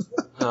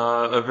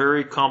 a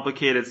very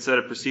complicated set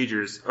of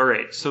procedures. All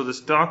right, so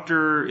this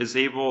doctor is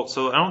able...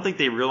 So I don't think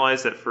they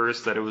realized at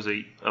first that it was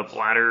a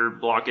bladder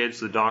blockage.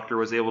 The doctor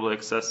was able to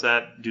access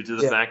that due to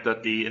the fact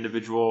that the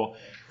individual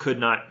could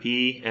not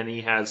pee and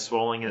he had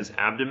swelling in his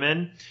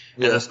abdomen.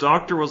 Yeah. And this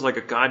doctor was like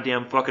a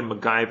goddamn fucking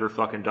MacGyver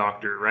fucking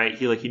doctor, right?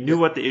 He knew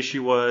what the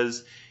issue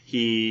was.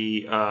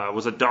 He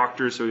was a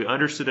doctor, so he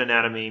understood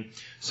anatomy.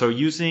 So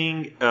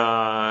using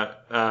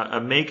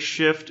a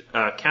makeshift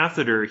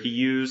catheter, he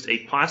used a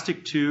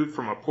plastic tube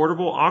from a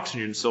portable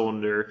oxygen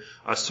cylinder,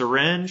 a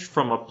syringe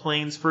from a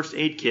plane's first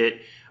aid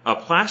kit, a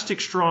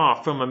plastic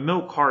straw from a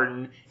milk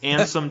carton,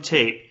 and some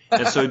tape.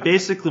 And so he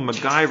basically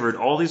MacGyvered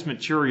all these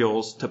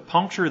materials to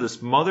puncture this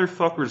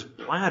motherfucker's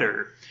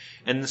bladder.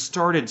 And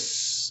started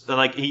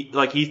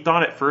he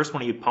thought at first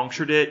when he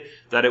punctured it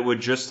that it would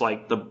just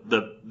like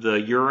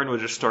the urine would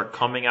just start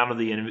coming out of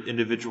the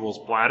individual's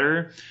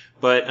bladder,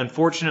 but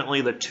unfortunately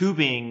the tube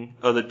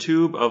of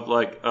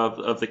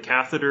the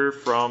catheter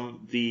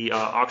from the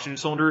oxygen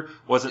cylinder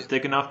wasn't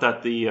thick enough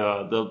that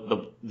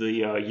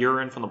the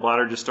urine from the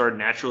bladder just started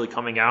naturally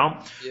coming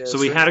out. Yeah, so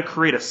we had to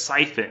create a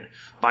siphon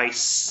by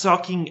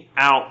sucking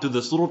out through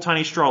this little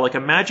tiny straw. Like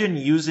imagine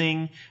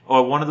using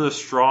one of those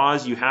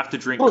straws you have to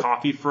drink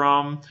coffee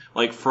from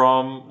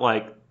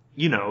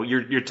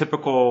your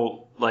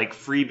typical like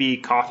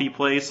freebie coffee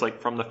place,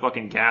 like from the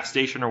fucking gas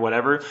station or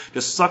whatever.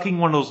 Just sucking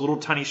one of those little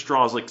tiny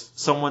straws like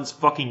someone's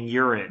fucking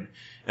urine.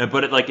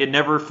 But it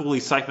never fully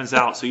siphons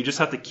out, so you just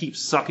have to keep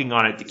sucking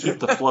on it to keep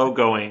the flow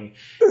going.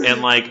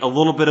 And like a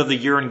little bit of the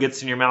urine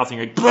gets in your mouth and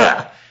you're like,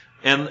 blah!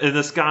 And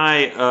this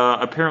guy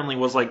apparently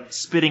was like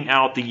spitting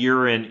out the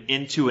urine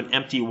into an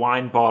empty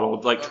wine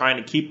bottle, like trying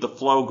to keep the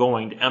flow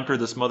going to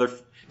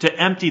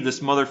empty this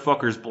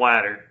motherfucker's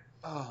bladder.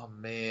 Oh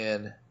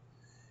man,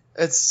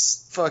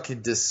 it's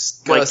fucking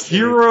disgusting. Like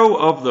hero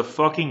of the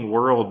fucking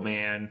world,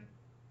 man.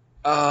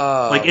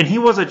 And he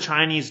was a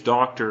Chinese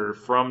doctor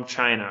from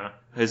China.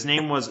 His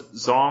name was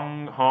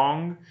Zhong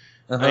Hong,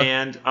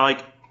 and I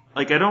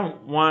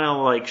don't want to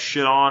like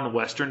shit on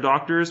Western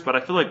doctors, but I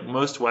feel like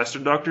most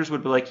Western doctors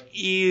would be like,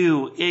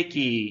 ew,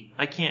 icky,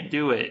 I can't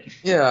do it.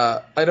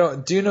 Yeah, I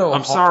don't. Do you know?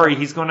 I'm sorry,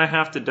 he's gonna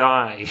have to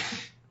die.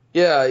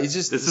 Yeah, he's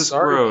just. This is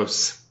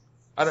gross.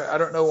 I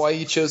don't know why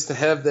you chose to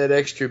have that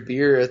extra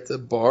beer at the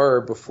bar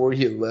before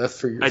you left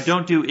for your. I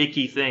don't do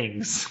icky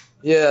things.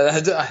 Yeah,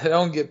 I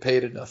don't get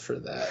paid enough for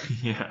that.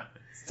 Yeah.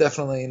 It's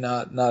definitely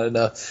not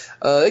enough.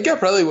 That guy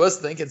probably was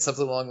thinking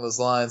something along those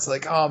lines,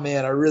 like, oh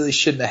man, I really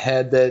shouldn't have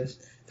had that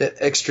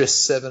extra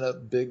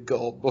 7-Up Big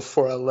Gulp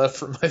before I left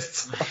for my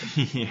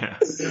flight. Yeah.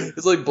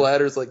 His like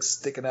bladder's like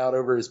sticking out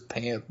over his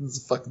pants.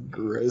 It's fucking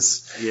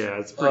gross. Yeah,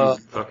 it's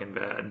pretty fucking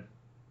bad.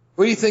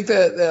 What do you think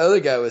that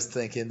other guy was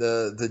thinking?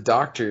 The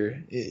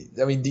doctor.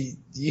 I mean,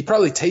 he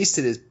probably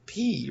tasted his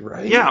pee,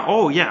 right? Yeah.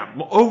 Oh, yeah.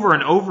 Over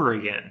and over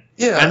again.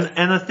 Yeah.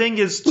 And the thing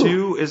is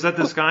too is that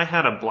this guy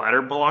had a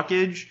bladder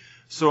blockage.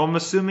 So I'm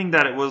assuming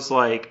that it was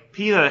like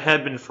pee that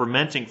had been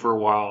fermenting for a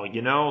while,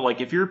 you know?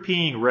 Like if you're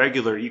peeing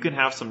regular, you can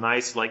have some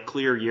nice like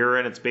clear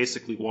urine. It's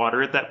basically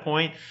water at that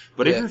point.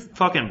 But if your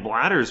fucking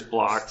bladder's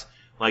blocked,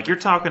 like you're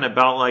talking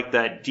about like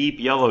that deep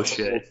yellow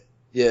shit.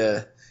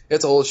 Yeah.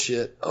 It's old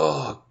shit.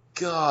 Oh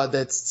God,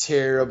 that's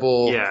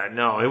terrible. Yeah,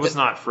 no, it was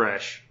not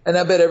fresh. And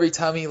I bet every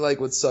time he like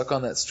would suck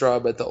on that straw, I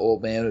bet the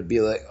old man would be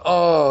like,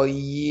 "Oh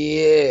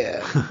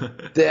yeah,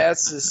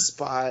 that's the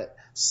spot.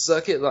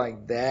 Suck it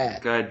like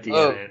that. God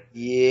damn it.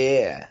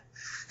 Yeah."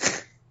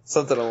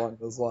 Something along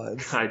those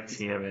lines. God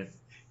damn it.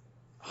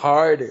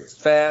 Harder,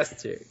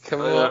 faster.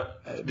 Come on.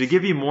 To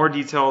give you more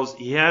details,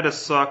 he had to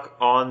suck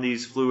on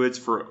these fluids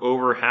for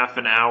over half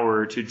an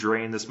hour to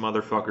drain this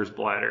motherfucker's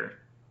bladder.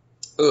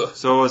 Ugh.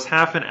 So it was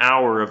half an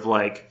hour of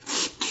like...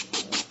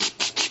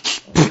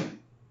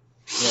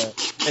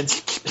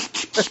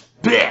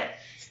 Yeah.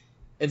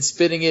 And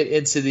spitting it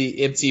into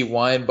the empty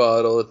wine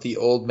bottle that the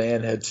old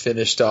man had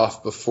finished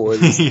off before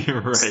this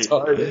right.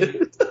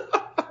 started.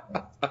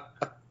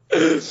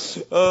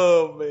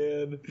 Oh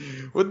man,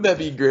 wouldn't that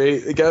be great?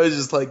 The guy was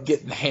just like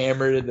getting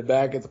hammered in the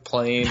back of the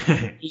plane.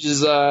 He's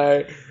just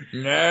like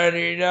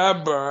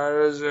 99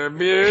 bottles of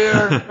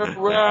beer,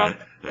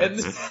 and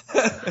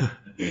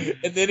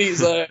then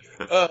he's like,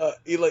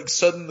 he like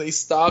suddenly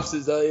stops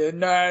his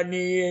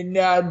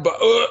 99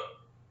 bottles.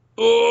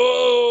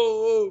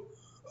 Oh,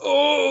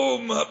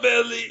 my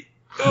belly.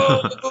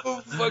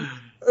 Oh, fuck.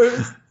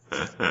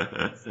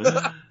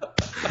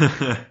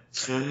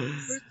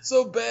 It's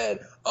so bad.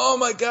 Oh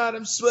my god,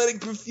 I'm sweating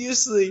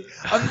profusely.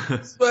 I've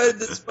never sweated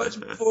this much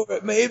before.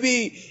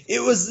 Maybe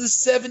it was the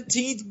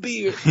 17th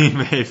beer.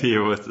 Maybe it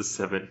was the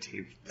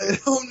 17th. I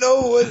don't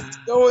know what's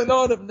going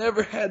on. I've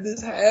never had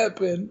this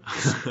happen.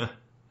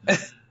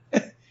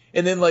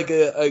 And then like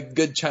a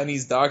good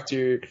Chinese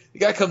doctor, the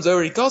guy comes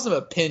over and he calls him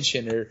a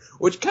pensioner,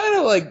 which kind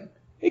of like,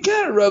 it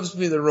kind of rubs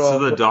me the wrong way.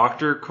 So the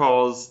doctor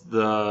calls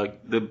the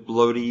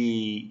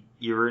bloaty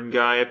urine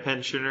guy a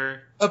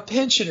pensioner? A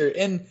pensioner.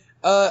 And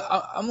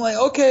I'm like,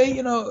 okay,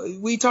 you know,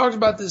 we talked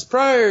about this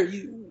prior.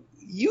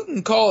 You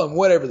can call him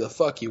whatever the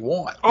fuck you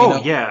want. Oh, you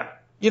know? yeah.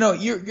 You know,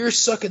 you're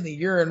sucking the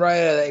urine right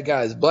out of that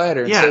guy's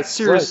bladder. Yeah,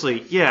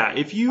 seriously. Blood. Yeah,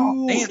 if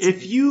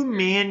you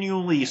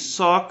manually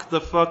suck the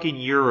fucking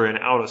urine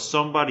out of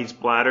somebody's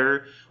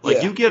bladder,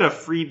 like you get a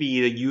freebie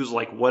to use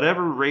like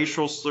whatever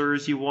racial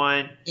slurs you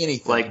want,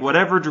 Anything. like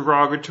whatever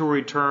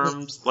derogatory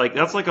terms, like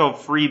that's like a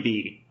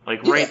freebie,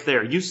 like right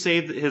there. You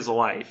saved his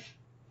life.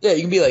 Yeah,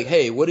 you can be like,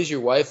 hey, what does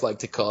your wife like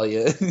to call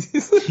you?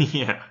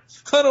 Yeah.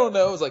 I don't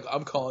know. It's like,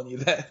 I'm calling you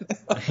that.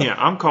 Yeah,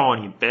 I'm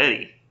calling you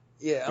Betty.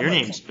 Yeah, Your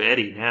name's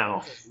Betty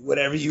now.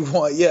 Whatever you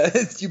want. Yeah,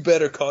 you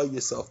better call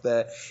yourself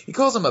that. He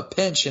calls him a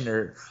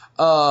pensioner.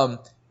 And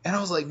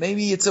I was like,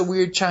 maybe it's a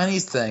weird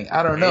Chinese thing.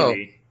 I don't know.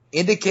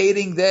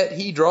 Indicating that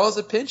he draws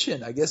a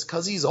pension, I guess,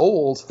 because he's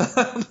old.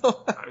 I don't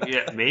know.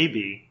 Yeah,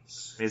 maybe.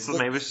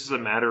 Maybe it's just a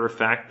matter of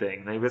fact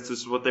thing. Maybe this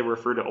is what they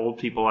refer to old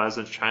people as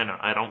in China.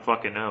 I don't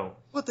fucking know.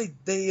 What,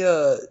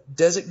 they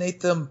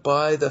designate them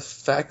by the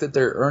fact that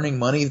they're earning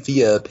money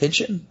via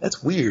pension?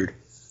 That's weird.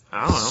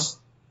 I don't know.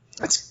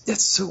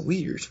 That's so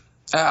weird.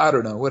 I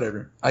don't know.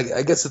 Whatever.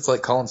 I guess it's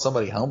like calling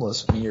somebody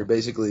homeless. I mean, you're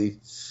basically,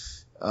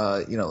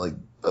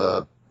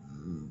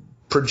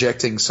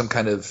 projecting some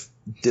kind of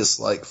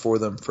dislike for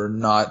them for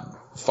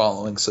not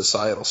following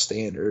societal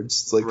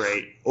standards. It's like,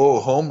 right. Oh,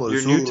 homeless.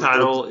 Your new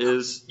title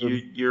is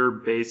you're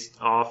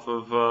based off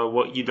of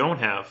what you don't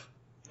have.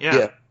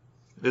 Yeah.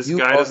 This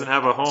guy doesn't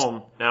have a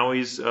home. Now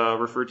he's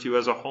referred to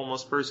as a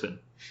homeless person.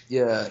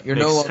 Yeah, you're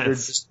Makes no longer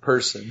sense. just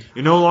person.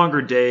 You're no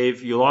longer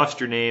Dave. You lost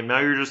your name. Now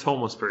you're just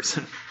homeless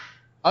person.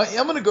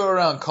 I'm going to go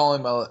around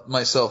calling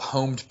myself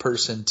homed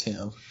person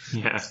Tim.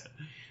 Yeah.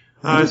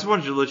 I just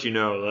wanted to let you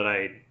know that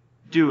I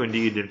do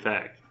indeed, in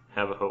fact,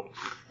 have a home.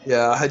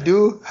 Yeah, I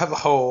do have a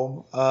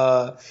home.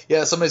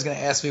 Somebody's going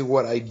to ask me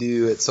what I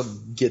do at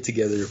some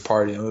get-together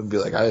party. I'm going to be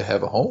like, I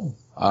have a home.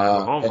 I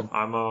have a home.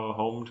 I'm a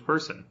homed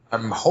person.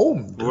 I'm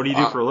homed. What do you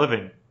do for a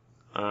living?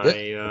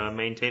 I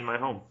maintain my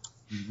home.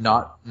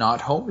 Not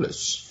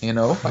homeless, you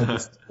know.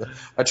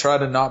 I try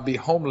to not be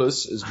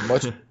homeless as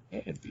much as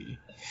I can be.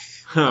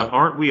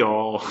 Aren't we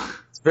all?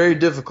 It's very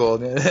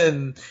difficult,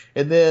 and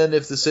then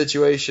if the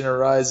situation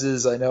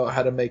arises, I know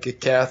how to make a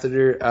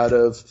catheter out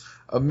of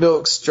a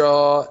milk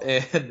straw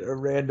and a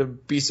random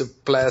piece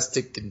of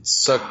plastic and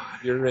suck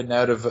urine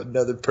out of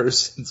another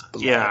person's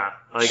blood. Yeah,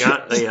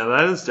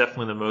 that is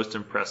definitely the most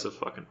impressive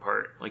fucking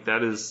part. Like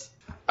that is.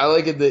 I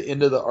like at the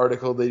end of the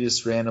article they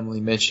just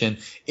randomly mention,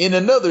 in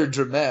another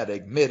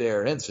dramatic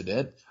mid-air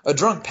incident, a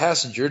drunk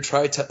passenger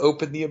tried to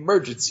open the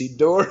emergency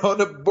door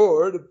on a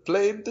board of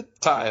plane to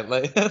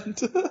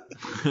Thailand.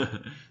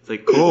 It's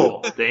like,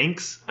 cool,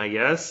 thanks, I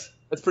guess.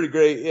 That's pretty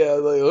great, yeah.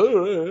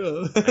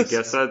 Like, I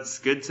guess that's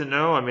good to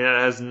know. I mean, it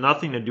has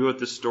nothing to do with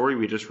the story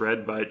we just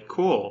read, but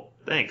cool,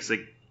 thanks,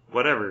 like,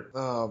 whatever.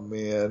 Oh,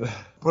 man.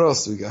 What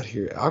else do we got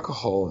here?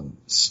 Alcohol and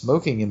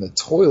smoking in the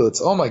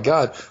toilets. Oh, my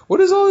God. What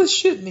is all this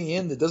shit in the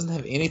end that doesn't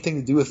have anything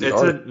to do with the It's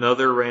article?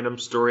 another random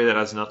story that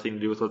has nothing to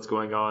do with what's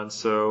going on.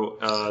 So,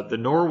 the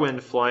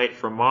Norwind flight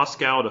from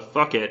Moscow to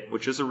Phuket,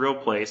 which is a real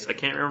place. I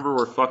can't remember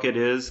where Phuket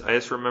is. I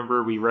just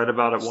remember we read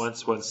about it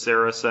once when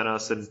Sarah sent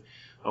us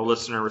a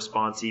listener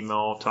response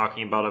email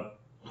talking about a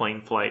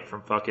plane flight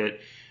from Phuket.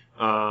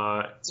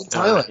 It's in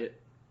Thailand.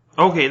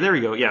 Okay, there we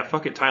go. Yeah,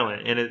 fuck it,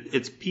 Thailand. And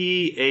it's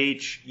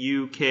Phuket.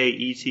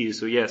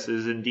 So yes, it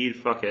is indeed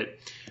fuck it.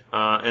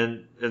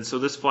 And so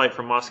this flight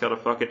from Moscow to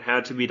fuck it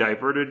had to be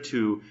diverted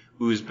to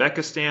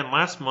Uzbekistan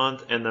last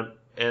month, and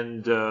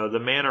the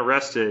man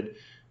arrested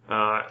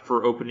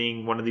for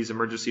opening one of these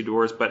emergency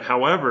doors. But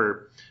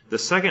however, the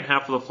second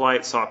half of the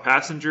flight saw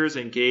passengers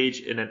engage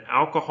in an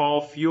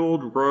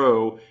alcohol-fueled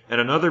row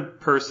and another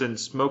person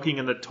smoking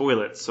in the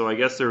toilet. So I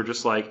guess they were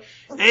just like,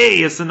 hey,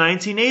 it's the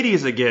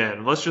 1980s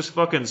again. Let's just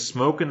fucking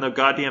smoke in the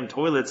goddamn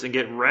toilets and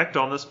get wrecked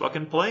on this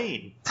fucking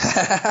plane.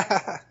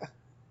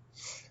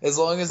 As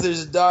long as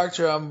there's a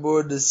doctor on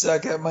board to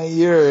suck out my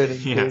urine.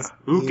 Yeah,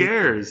 who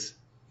cares?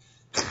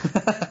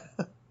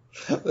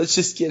 Let's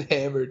just get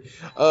hammered.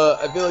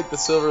 I feel like the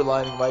silver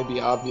lining might be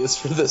obvious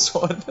for this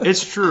one.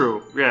 It's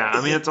true. Yeah,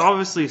 I mean, it's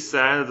obviously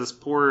sad that this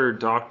poor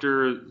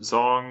Dr.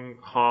 Zong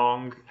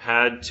Hong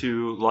had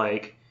to,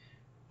 like,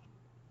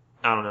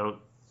 I don't know,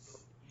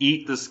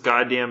 eat this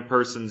goddamn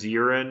person's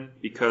urine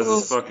because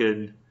his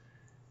fucking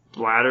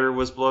bladder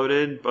was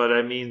bloated. But,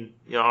 I mean,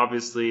 you know,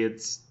 obviously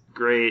it's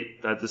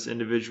great that this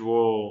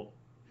individual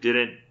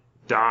didn't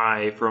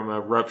die from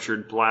a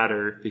ruptured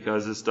bladder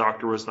because this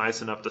doctor was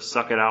nice enough to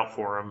suck it out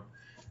for him.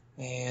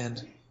 Man,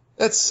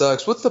 that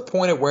sucks. What's the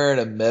point of wearing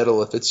a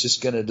medal if it's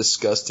just going to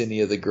disgust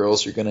any of the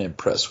girls you're going to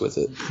impress with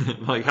it?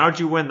 Like, how'd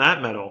you win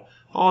that medal?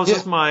 Oh, it's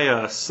just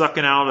my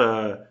sucking out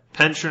a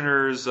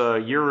pensioner's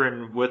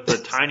urine with a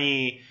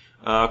tiny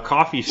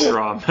coffee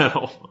straw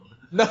medal.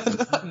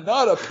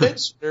 Not a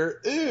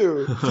pensioner.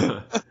 Ew.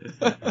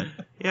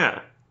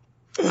 Yeah.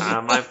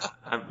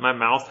 My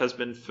mouth has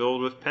been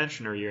filled with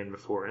pensioner urine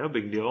before. No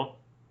big deal.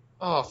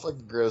 Oh,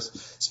 fucking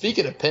gross.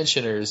 Speaking of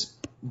pensioners,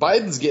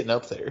 Biden's getting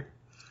up there.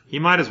 He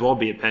might as well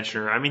be a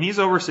pensioner. I mean, he's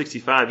over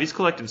 65. He's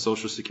collecting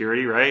Social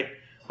Security, right?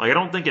 Like, I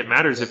don't think it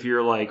matters if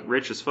you're, like,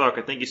 rich as fuck.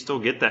 I think you still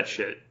get that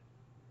shit.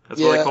 That's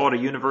why they call it a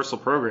universal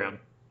program.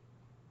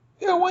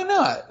 Yeah, why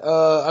not?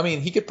 I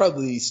mean, he could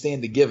probably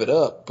stand to give it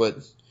up, but,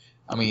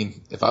 I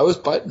mean, if I was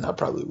Biden, I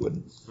probably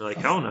wouldn't. You're like,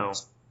 hell no.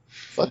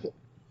 Fuck it.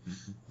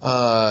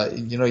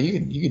 You know, you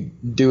can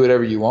do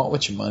whatever you want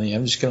with your money.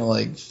 I'm just gonna,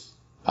 like,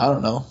 I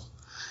don't know,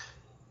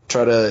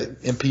 try to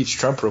impeach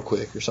Trump real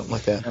quick or something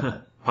like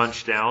that.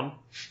 Punch down.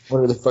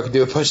 What do they fucking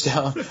do? Punch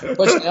down,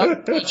 punch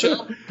down,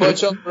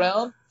 punch up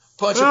around,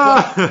 punch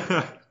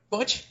up,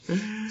 punch.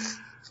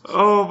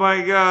 Oh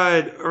my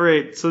god! All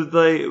right, so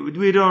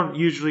we don't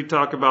usually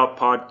talk about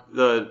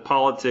the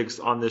politics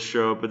on this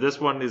show, but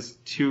this one is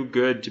too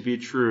good to be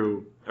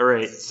true. All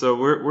right, so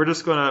we're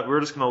just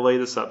gonna lay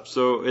this up.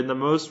 So in the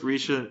most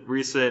recent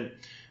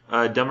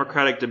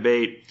Democratic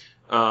debate,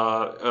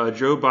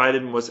 Joe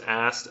Biden was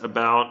asked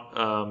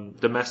about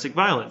domestic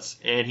violence,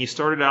 and he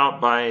started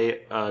out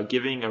by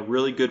giving a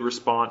really good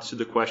response to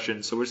the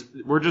question. So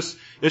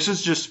this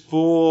is just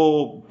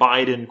full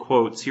Biden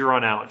quotes here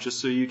on out, just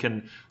so you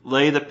can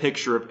lay the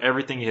picture of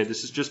everything he did.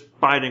 This is just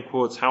Biden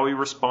quotes, how he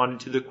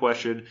responded to the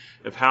question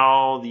of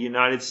how the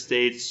United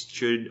States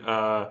should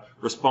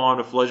respond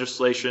with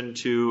legislation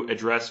to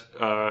address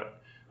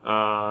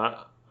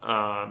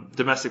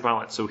domestic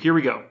violence. So here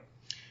we go.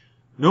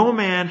 No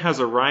man has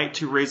a right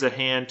to raise a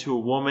hand to a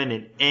woman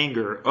in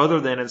anger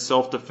other than in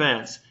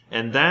self-defense,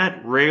 and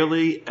that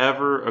rarely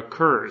ever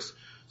occurs.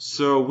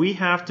 So we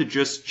have to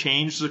just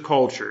change the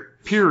culture,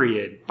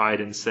 period,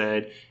 Biden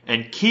said,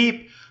 and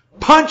keep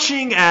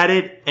punching at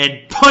it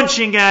and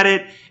punching at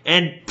it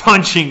and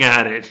punching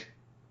at it.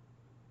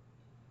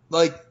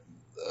 Like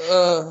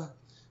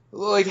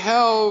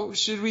how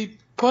should we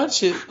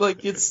punch it?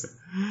 Like it's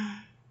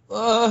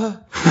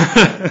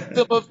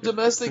of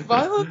domestic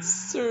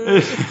violence?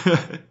 Or...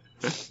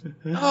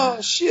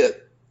 oh,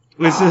 shit.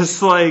 It's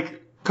just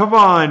like, come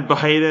on,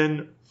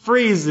 Biden.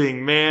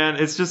 Phrasing, man.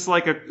 It's just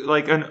like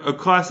a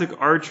classic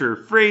Archer.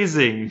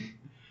 Phrasing.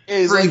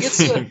 Yeah,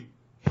 Phrasing.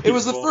 It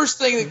was the first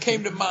thing that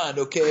came to mind,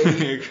 okay? I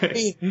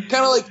mean,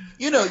 kind of like,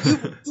 you know,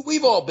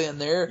 we've all been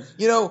there.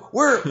 You know,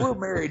 we're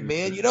married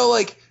men. You know,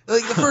 like the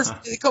first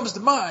thing that comes to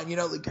mind, you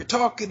know, like you're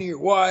talking to your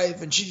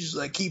wife and she just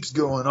like keeps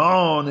going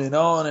on and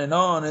on and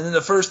on, and then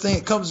the first thing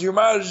that comes to your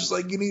mind is just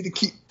like you need to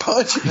keep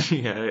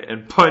punching. Yeah,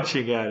 and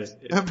punching at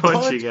it, and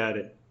punching at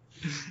it.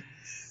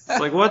 It's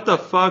like, what the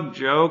fuck,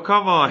 Joe?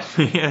 Come on,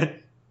 man.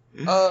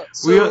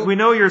 We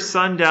know you're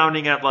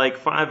sundowning at like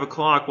 5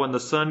 o'clock when the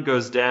sun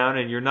goes down,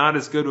 and you're not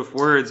as good with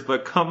words.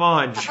 But come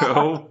on,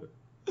 Joe.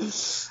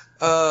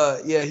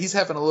 Yeah, he's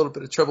having a little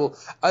bit of trouble.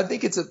 I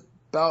think it's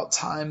about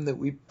time that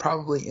we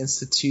probably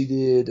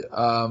instituted.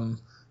 I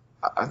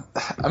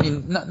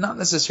mean, not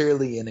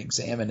necessarily an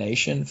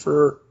examination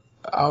for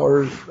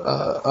our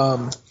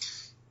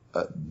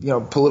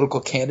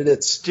political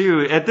candidates.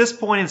 Dude, at this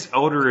point, it's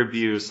elder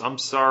abuse. I'm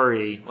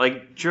sorry.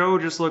 Like, Joe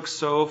just looks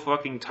so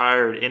fucking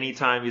tired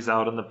anytime he's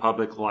out in the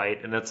public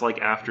light, and it's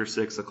like after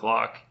 6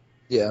 o'clock.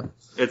 Yeah.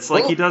 It's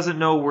like he doesn't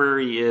know where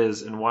he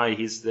is and why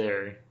he's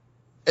there.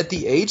 At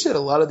the age that a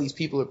lot of these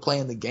people are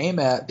playing the game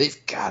at,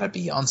 they've got to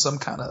be on some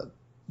kind of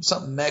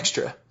something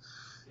extra.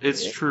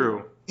 It's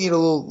true. Need a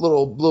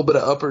little bit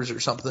of uppers or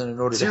something in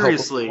order to help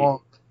them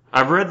along.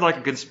 I've read like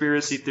a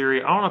conspiracy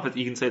theory. I don't know if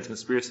you can say it's a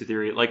conspiracy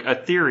theory. Like a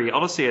theory.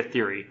 I'll just say a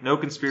theory. No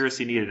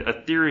conspiracy needed.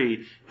 A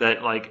theory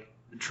that like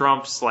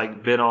Trump's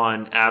like been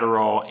on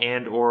Adderall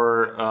and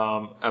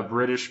or a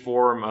British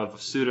form of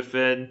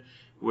Sudafed,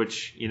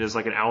 which is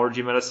like an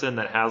allergy medicine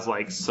that has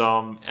like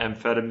some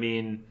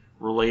amphetamine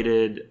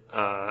related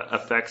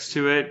effects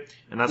to it,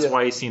 and that's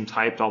why he seems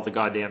hyped all the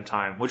goddamn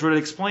time, which would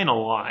explain a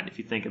lot if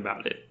you think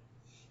about it.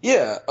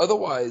 Yeah,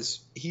 otherwise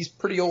he's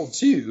pretty old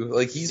too.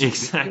 Like he's in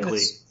his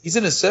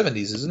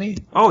 70s, isn't he?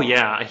 Oh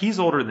yeah, he's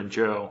older than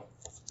Joe.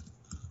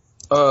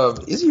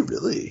 Is he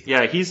really?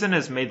 Yeah, he's in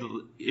his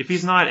if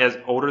he's not as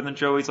older than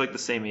Joe, he's like the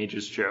same age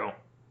as Joe.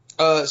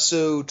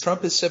 So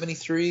Trump is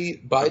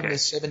 73, Biden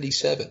is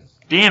 77.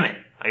 Damn it,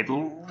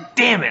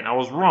 I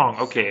was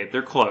wrong. Okay,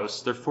 they're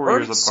close. They're 4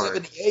 years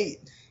apart. 78.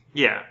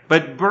 Yeah,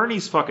 but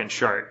Bernie's fucking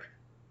sharp.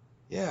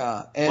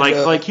 Yeah, and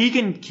like he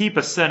can keep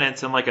a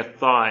sentence and like a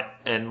thought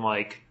and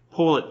like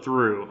pull it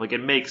through. Like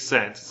it makes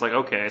sense. It's like,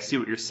 okay, I see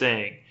what you're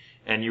saying,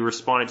 and you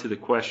responded to the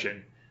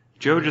question.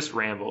 Joe just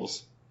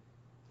rambles.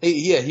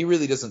 He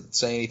really doesn't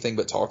say anything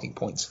but talking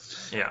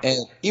points. Yeah, and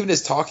even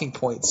his talking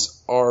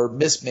points are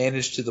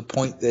mismanaged to the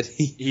point that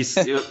he's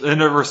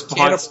in a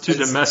response to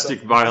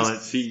domestic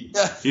violence. He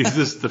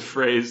uses the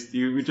phrase,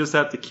 "You just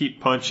have to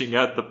keep punching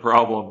at the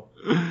problem."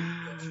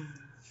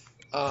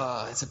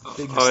 It's a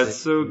big mistake. Oh, it's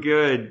so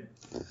good.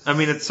 I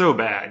mean, it's so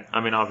bad.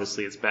 I mean,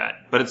 obviously it's bad,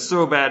 but it's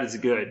so bad it's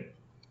good.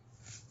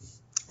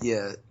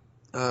 Yeah.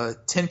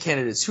 10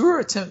 candidates. Who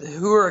are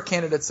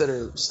candidates that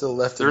are still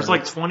left? There's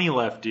like 20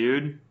 left,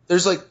 dude.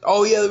 There's like,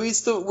 oh yeah,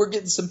 we're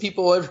getting some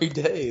people every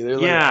day. They're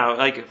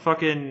like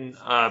fucking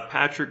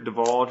Patrick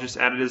Duvall just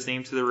added his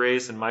name to the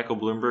race, and Michael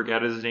Bloomberg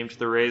added his name to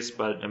the race.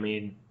 But I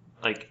mean,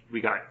 like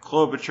we got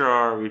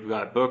Klobuchar, we've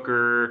got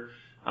Booker.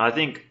 I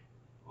think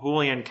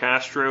Julian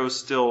Castro's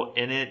still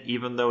in it,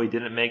 even though he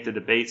didn't make the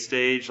debate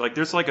stage. Like,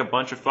 there's like a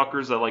bunch of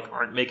fuckers that like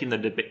aren't making the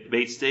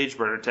debate stage,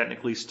 but are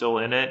technically still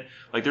in it.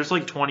 Like, there's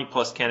like 20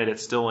 plus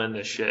candidates still in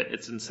this shit.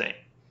 It's insane.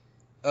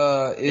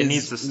 It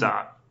needs to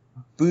stop.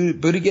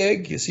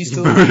 Buttigieg? Is he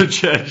still?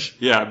 Buttigieg.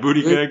 Yeah,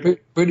 Buttigieg.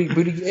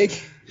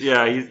 Buttigieg.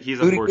 Yeah, he's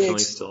unfortunately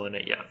still in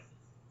it. Yeah.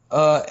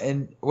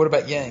 And what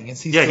about Yang?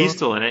 Is he? Yeah, he's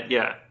still in it.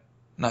 Yeah.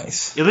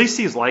 Nice. At least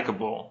he's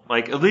likable.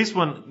 Like, at least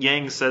when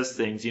Yang says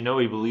things, he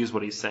believes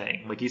what he's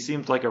saying. Like, he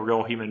seems like a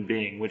real human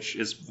being, which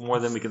is more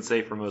than we can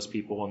say for most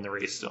people in the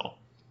race still.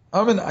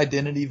 I'm an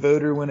identity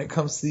voter when it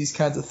comes to these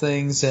kinds of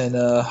things, and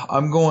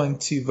I'm going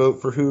to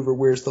vote for whoever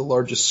wears the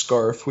largest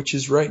scarf, which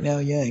is right now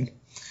Yang.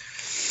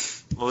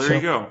 Well, there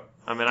you go.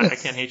 I mean, I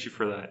can't hate you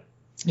for that.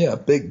 Yeah,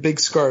 big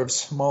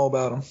scarves. I'm all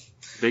about them.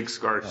 Big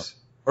scarves.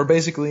 Or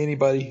basically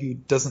anybody who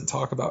doesn't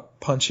talk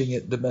about punching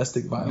at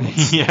domestic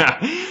violence. Yeah.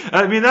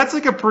 I mean, that's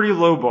like a pretty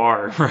low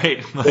bar,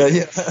 right? Like,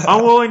 yeah.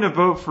 I'm willing to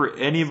vote for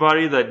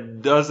anybody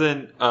that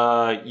doesn't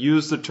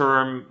use the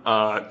term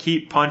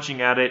keep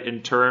punching at it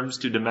in terms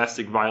to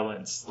domestic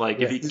violence.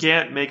 Like, if you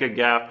can't make a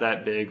gap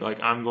that big, like,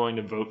 I'm going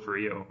to vote for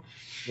you.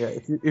 Yeah,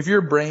 if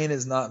your brain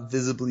is not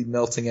visibly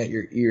melting at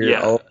your ear,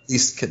 I'll at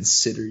least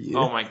consider you.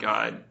 Oh, my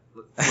God.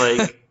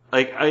 Like,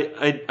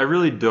 I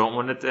really don't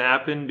want it to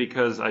happen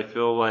because I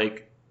feel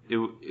like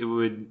it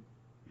would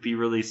be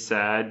really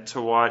sad to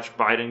watch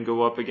Biden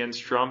go up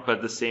against Trump. But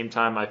at the same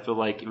time, I feel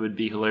like it would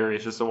be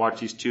hilarious just to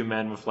watch these two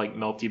men with like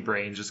melty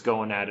brains just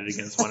going at it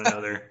against one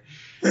another.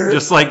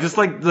 just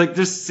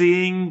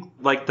seeing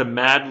like the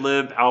Mad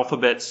Lib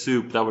alphabet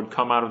soup that would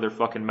come out of their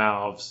fucking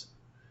mouths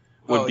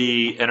would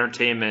be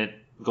entertainment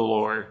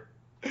galore.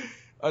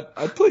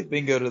 I'd play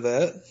bingo to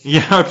that.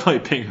 Yeah, I'd play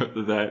bingo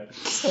to that.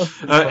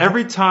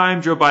 Every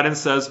time Joe Biden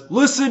says,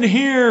 "Listen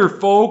here,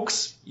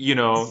 folks," you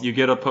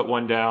get to put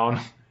one down.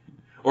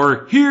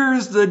 Or,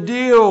 "Here's the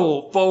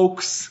deal,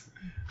 folks."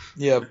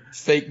 Yeah,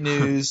 fake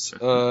news,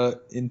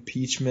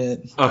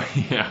 impeachment. Oh,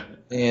 yeah.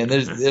 And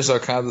there's all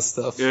kinds of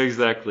stuff. Yeah,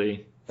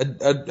 exactly.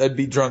 I'd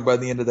be drunk by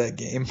the end of that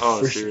game.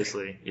 Oh,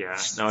 seriously. Sure. Yeah.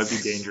 No, it'd be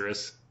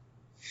dangerous.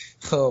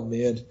 Oh,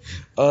 man.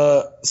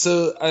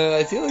 So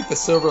I feel like the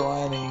silver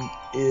lining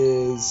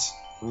is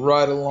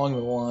right along the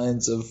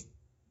lines of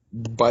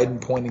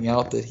Biden pointing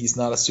out that he's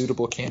not a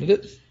suitable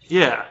candidate.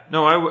 Yeah.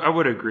 No, I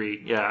would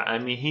agree. Yeah. I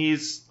mean,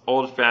 he's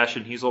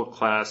old-fashioned. He's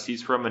old-class.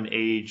 He's from an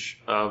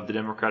age of the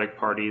Democratic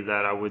Party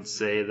that I would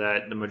say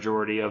that the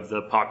majority of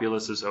the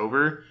populace is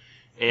over.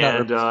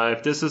 And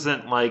if this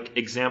isn't like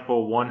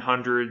example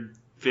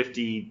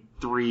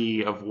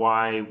 153 of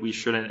why we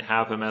shouldn't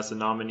have him as a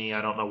nominee,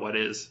 I don't know what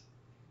is.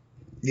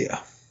 Yeah,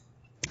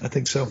 I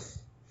think so.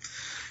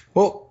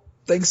 Well,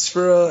 thanks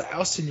for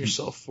ousting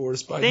yourself for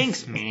us, Biden.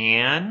 Thanks,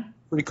 man.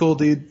 Pretty cool,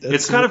 dude.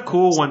 It's kind of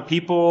cool when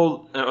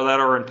people that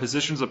are in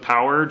positions of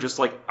power just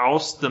like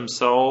oust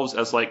themselves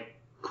as like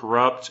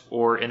corrupt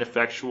or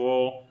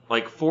ineffectual,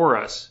 like for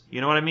us.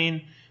 You know what I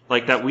mean?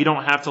 Like that we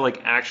don't have to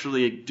like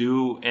actually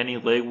do any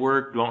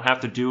legwork, don't have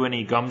to do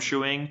any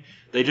gumshoeing.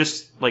 They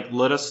just like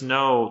let us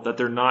know that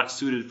they're not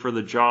suited for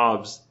the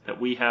jobs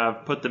that we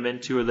have put them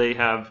into or they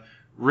have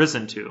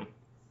risen to.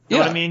 You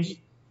know what I mean?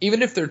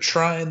 Even if they're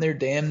trying their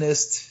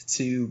damnedest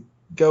to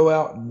go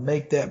out and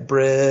make that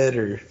bread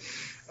or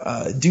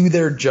do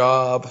their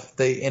job,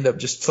 they end up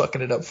just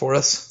fucking it up for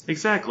us.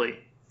 Exactly.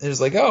 It's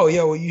like, oh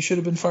yeah, well you should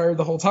have been fired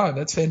the whole time.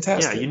 That's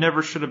fantastic. Yeah, you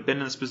never should have been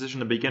in this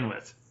position to begin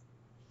with.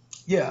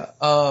 Yeah.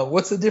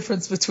 What's the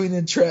difference between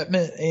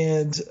entrapment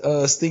and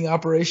sting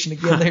operation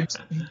again?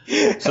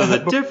 So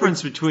the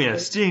difference between a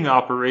sting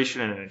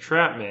operation and an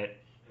entrapment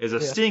is a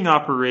sting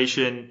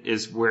operation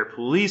is where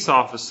police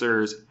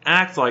officers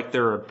act like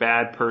they're a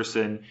bad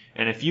person,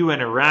 and if you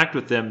interact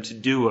with them to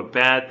do a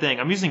bad thing,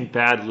 I'm using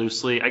bad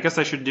loosely, I guess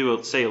I should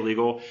say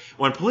illegal.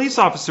 When police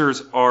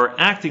officers are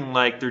acting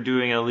like they're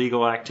doing an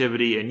illegal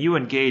activity and you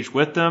engage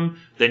with them,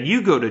 then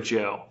you go to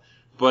jail.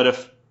 But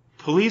if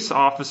police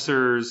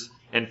officers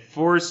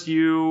enforce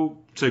you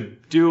to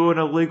do an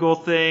illegal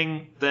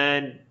thing,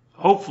 then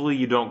hopefully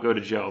you don't go to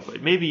jail,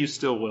 but maybe you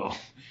still will.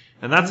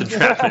 And that's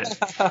entrapment.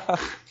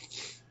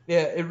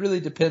 Yeah, it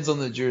really depends on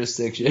the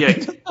jurisdiction. Yeah,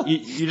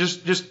 you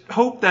just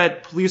hope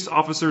that police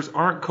officers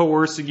aren't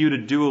coercing you to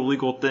do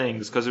illegal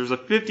things, because there's a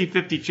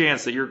 50-50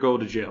 chance that you'll go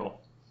to jail.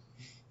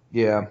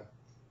 Yeah.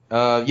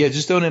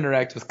 Just don't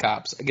interact with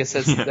cops. I guess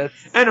that's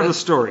end of the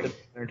story.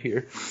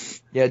 Here.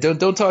 Yeah,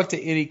 don't talk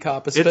to any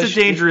cop, especially it's a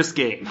dangerous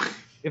game.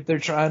 If they're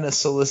trying to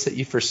solicit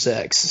you for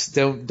sex.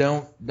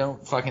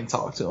 Don't fucking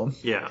talk to them.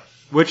 Yeah.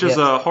 Which is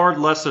a hard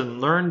lesson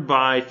learned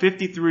by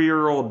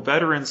 53-year-old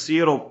veteran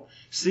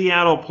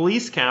Seattle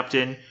police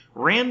captain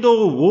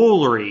Randall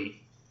Woolery.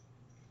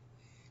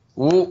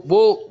 Woolery.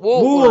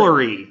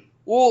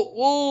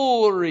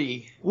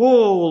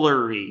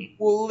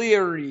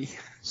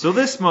 So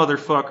this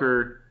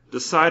motherfucker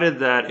decided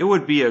that it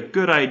would be a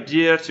good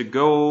idea to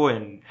go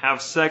and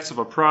have sex with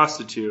a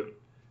prostitute,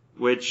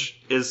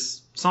 which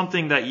is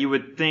something that you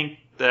would think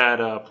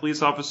that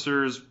police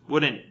officers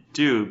wouldn't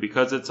do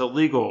because it's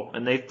illegal,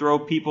 and they throw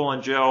people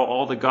in jail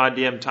all the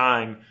goddamn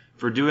time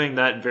for doing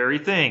that very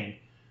thing.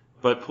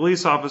 But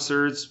police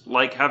officers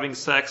like having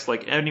sex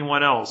like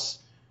anyone else,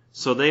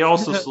 so they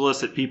also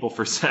solicit people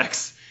for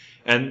sex.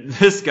 And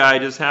this guy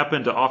just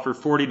happened to offer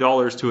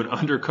 $40 to an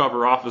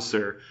undercover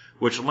officer,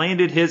 which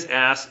landed his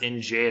ass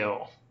in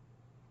jail.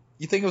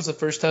 You think it was the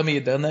first time he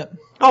had done that?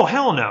 Oh,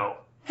 hell no.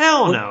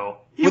 Hell no.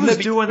 He was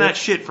doing that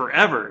shit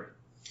forever.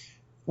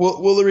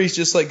 Woolery's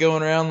just like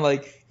going around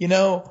like,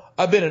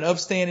 I've been an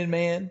upstanding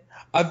man.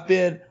 I've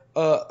been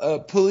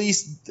I've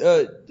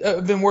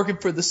been working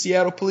for the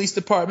Seattle Police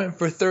Department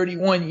for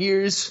 31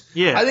 years.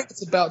 Yeah. I think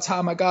it's about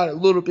time I got a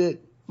little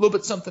bit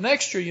something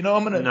extra, I'm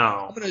gonna do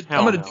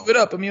it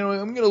up. I'm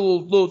gonna get a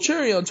little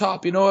cherry on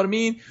top, you know what I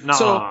mean? Nah.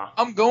 So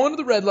I'm going to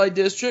the red light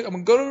district.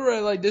 I'm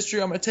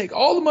gonna take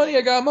all the money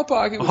I got in my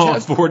pocket, which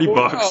has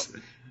 $40.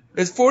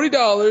 It's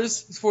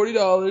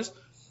 $40.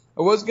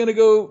 I was gonna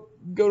go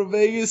to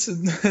Vegas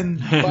and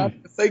buy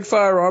a fake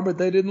firearm, but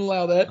they didn't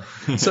allow that.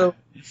 So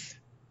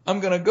I'm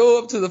going to go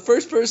up to the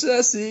first person I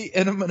see,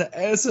 and I'm going to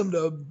ask them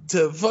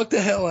to fuck the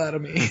hell out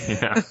of me.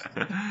 Yeah.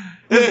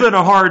 It's been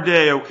a hard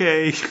day,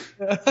 okay?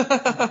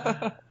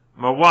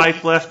 My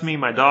wife left me.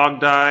 My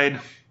dog died.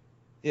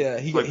 Yeah,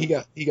 he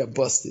got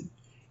busted.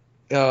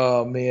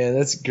 Oh, man,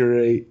 that's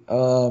great.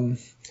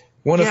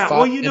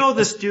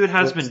 This dude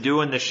has been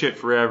doing this shit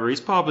forever.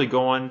 He's probably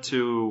going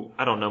to,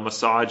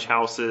 massage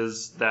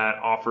houses that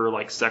offer,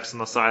 like, sex on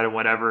the side or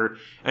whatever.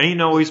 And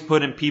he's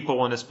putting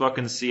people in his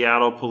fucking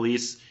Seattle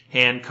police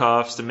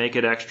handcuffs to make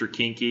it extra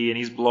kinky, and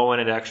he's blowing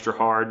it extra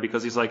hard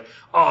because he's like,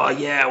 oh,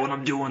 yeah, what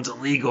I'm doing's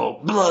illegal.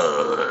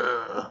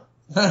 Blah.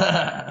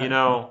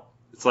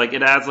 It's like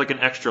it adds, like, an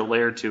extra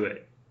layer to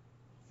it.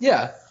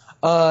 Yeah.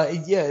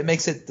 It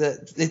makes it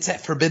it's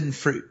that forbidden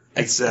fruit.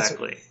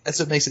 Exactly. That's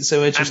what makes it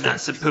so interesting. I'm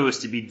not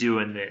supposed to be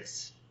doing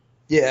this.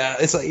 Yeah,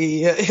 it's like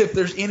if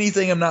there's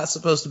anything I'm not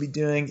supposed to be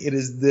doing, it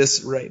is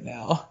this right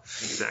now.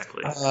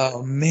 Exactly.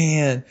 Oh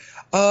man.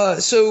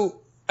 So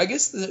I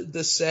guess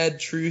the sad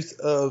truth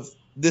of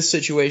this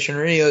situation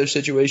or any other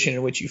situation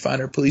in which you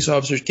find our police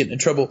officers getting in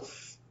trouble,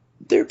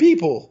 they're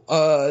people.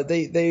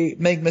 They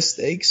make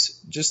mistakes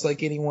just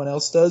like anyone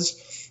else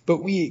does, but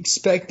we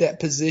expect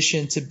that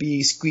position to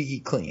be squeaky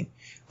clean.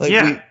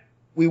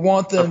 We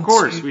want them. Of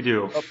course, we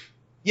do.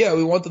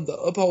 We want them to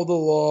uphold the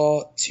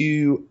law.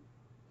 And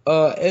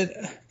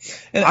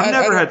I've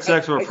never had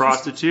sex with a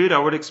prostitute. I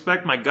would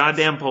expect my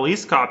goddamn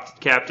police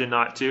captain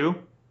not to.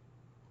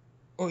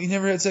 Oh, you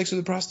never had sex with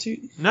a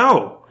prostitute?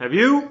 No. Have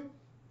you?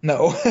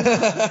 No.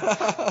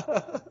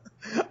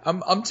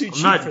 I'm too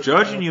cheap. I'm not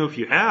judging you if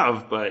you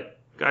have, but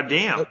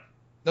goddamn.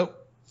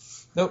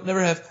 Nope,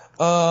 never have.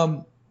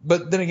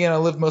 But then again, I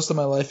lived most of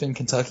my life in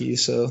Kentucky,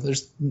 so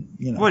there's,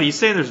 What, are you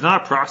saying there's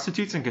not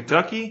prostitutes in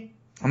Kentucky?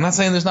 I'm not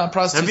saying there's not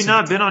prostitutes. Have you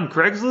not been on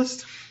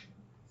Craigslist?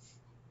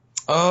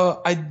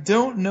 I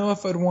don't know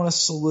if I'd want to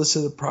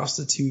solicit a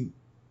prostitute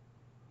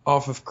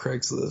off of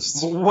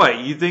Craigslist. What,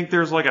 you think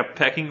there's like a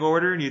pecking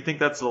order and you think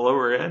that's the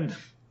lower end?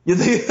 You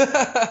think,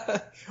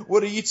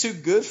 what, are you too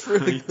good for?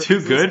 Are you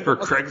too good for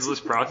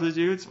Craigslist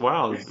prostitutes?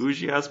 Wow,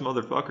 bougie-ass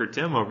motherfucker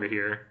Tim over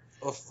here.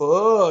 Oh,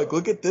 fuck.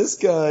 Look at this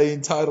guy,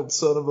 entitled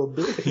son of a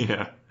bitch.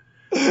 Yeah.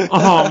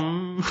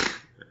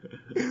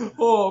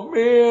 Oh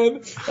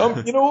man,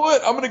 you know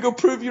what? I'm gonna go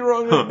prove you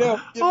wrong right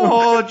now.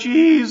 Oh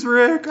jeez,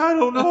 Rick, I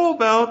don't know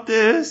about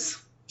this.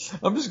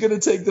 I'm just gonna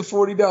take the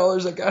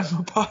 $40 I got in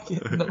my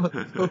pocket and I'm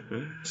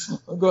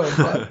go ahead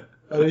and buy it,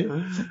 buddy.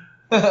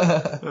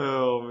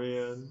 Oh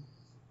man,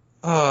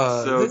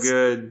 so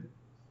good.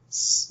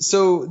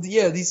 So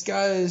yeah, these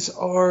guys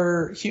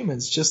are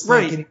humans, just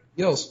like anybody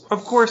else.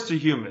 Of course, they're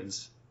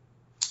humans.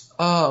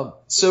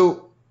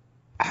 So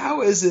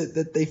how is it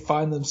that they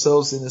find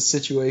themselves in a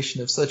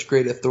situation of such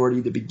great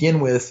authority to begin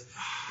with,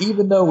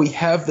 even though we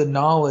have the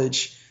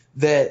knowledge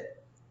that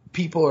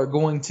people are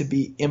going to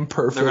be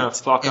imperfect, they're gonna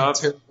fuck up,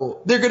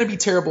 terrible. They're going to be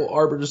terrible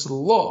arbiters of the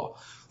law.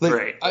 Like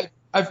right.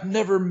 I've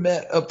never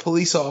met a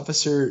police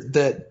officer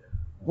that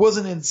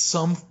wasn't in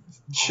some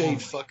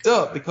shade fucked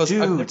up, because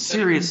dude,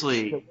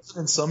 seriously, wasn't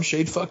in some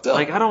shade fucked up.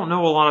 Like, I don't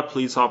know a lot of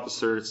police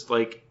officers.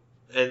 Like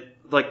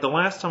the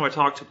last time I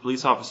talked to a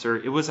police officer,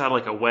 it was at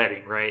like a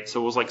wedding, right?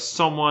 So it was like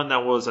someone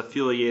that was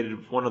affiliated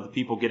with one of the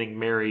people getting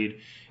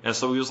married, and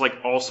so he was like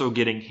also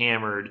getting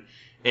hammered.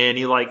 And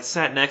he like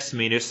sat next to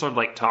me and just started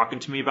like talking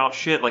to me about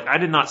shit. Like, I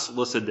did not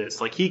solicit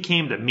this. Like, he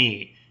came to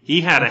me.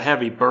 He had a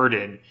heavy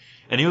burden,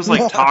 and he was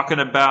like talking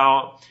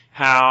about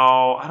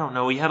how, I don't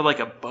know, he had like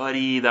a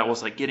buddy that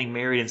was like getting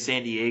married in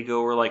San Diego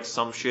or like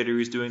some shit, or he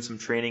was doing some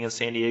training in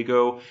San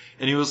Diego,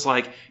 and he was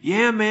like,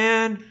 yeah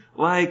man,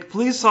 like,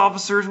 police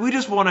officers, we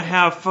just want to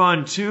have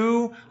fun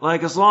too,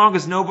 like, as long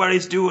as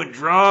nobody's doing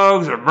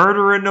drugs or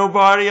murdering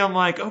nobody. I'm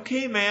like,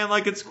 okay man,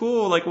 like, it's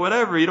cool, like,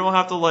 whatever, you don't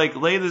have to like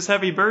lay this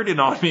heavy burden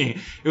on me.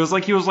 It was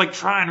like he was like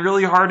trying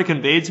really hard to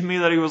convey to me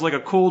that he was like a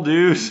cool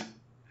dude.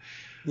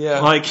 Yeah,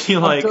 like he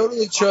like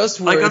totally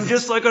trustworthy. Like, I'm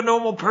just like a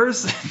normal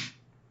person.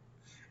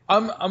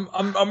 I'm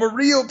a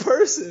real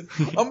person.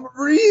 I'm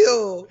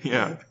real.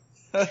 Yeah.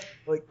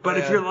 Like, but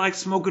if you're like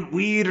smoking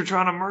weed or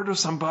trying to murder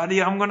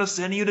somebody, I'm gonna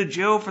send you to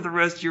jail for the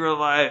rest of your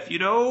life, you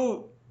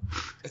know?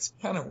 It's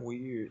kind of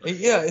weird.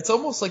 Yeah, it's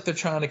almost like they're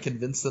trying to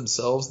convince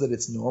themselves that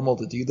it's normal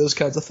to do those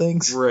kinds of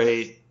things.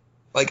 Right.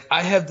 Like,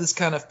 I have this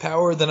kind of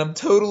power that I'm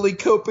totally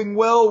coping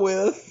well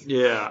with.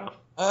 Yeah.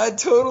 I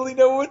totally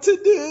know what to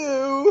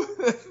do.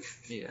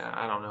 Yeah,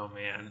 I don't know,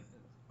 man.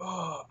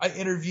 Oh, I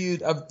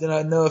interviewed, and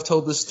I know I've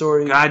told this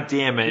story. God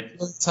damn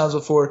it. Times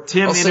before.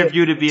 Tim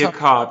interviewed to be a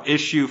cop,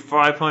 issue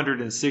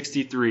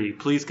 563.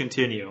 Please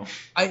continue.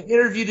 I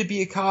interviewed to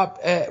be a cop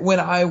when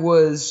I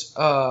was,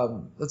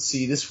 let's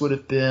see, this would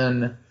have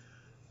been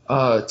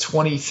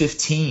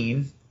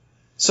 2015.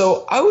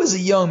 So I was a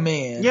young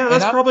man. Yeah,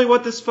 that's probably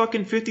what this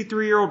fucking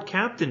 53-year-old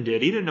captain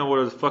did. He didn't know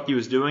what the fuck he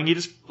was doing. He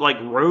just, like,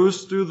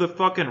 rose through the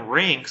fucking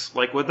ranks,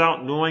 like,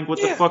 without knowing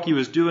what the fuck he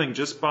was doing,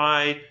 just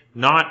by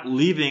not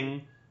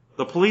leaving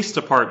the police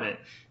department.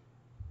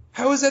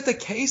 How is that the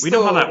case, We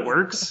know how that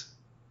works.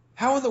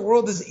 How in the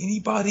world does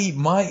anybody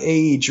my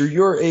age or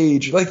your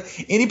age,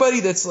 like anybody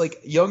that's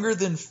like younger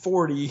than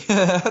 40,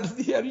 how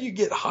do you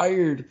get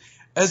hired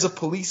as a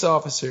police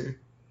officer?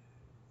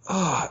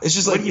 It's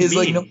just like, it's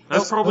like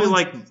that's probably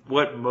like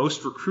what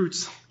most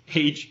recruits'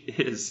 age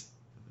is.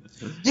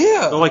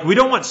 Yeah. They're like, we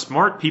don't want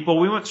smart people,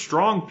 we want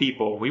strong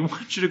people. We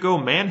want you to go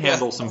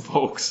manhandle some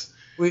folks.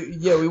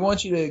 We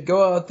want you to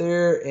go out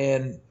there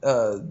and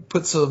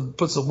put some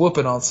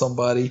whooping on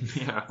somebody.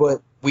 Yeah.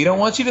 But we don't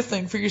want you to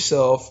think for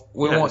yourself.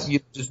 We want you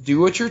to just do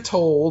what you're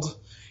told.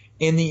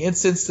 In the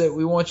instance that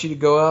we want you to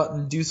go out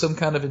and do some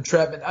kind of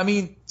entrapment,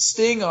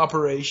 sting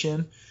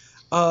operation,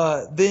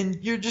 then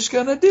you're just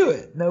gonna do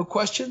it. No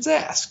questions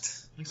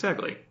asked.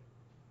 Exactly.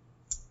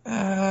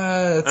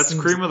 That's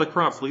cream of the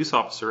crop police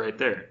officer right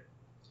there.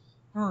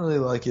 I don't really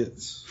like it.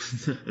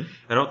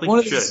 I don't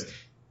think you should.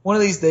 One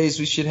of these days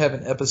we should have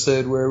an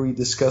episode where we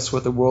discuss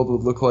what the world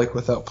would look like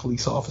without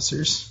police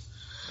officers.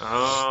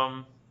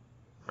 Alright,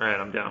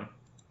 I'm down.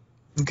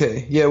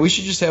 Okay, yeah, we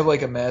should just have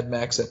like a Mad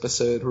Max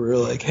episode where we're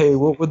like, hey,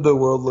 what would the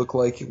world look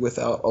like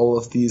without all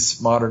of these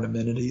modern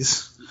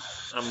amenities?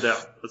 I'm down.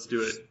 Let's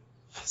do it.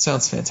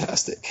 Sounds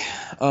fantastic.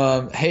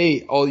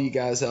 Hey, all you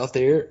guys out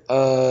there,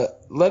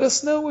 let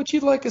us know what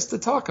you'd like us to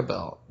talk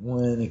about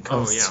when it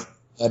comes to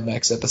Mad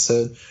Max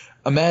episode.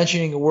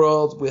 Imagining a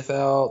world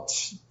without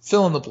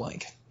fill in the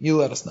blank. You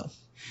let us know.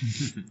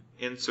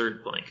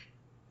 Insert blank.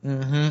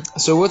 Mm-hmm.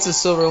 So what's the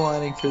silver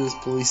lining for this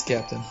police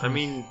captain?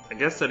 I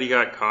guess that he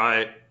got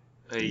caught.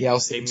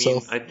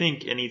 Himself. I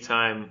think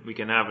anytime we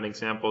can have an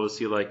example to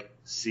see, like,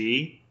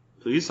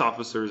 police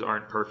officers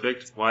aren't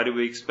perfect. Why do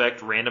we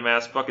expect random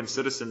ass fucking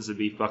citizens to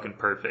be fucking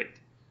perfect?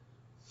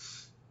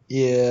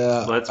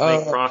 Yeah. Let's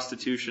make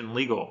prostitution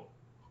legal.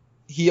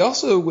 He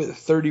also went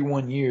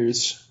 31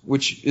 years,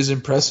 which is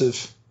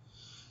impressive.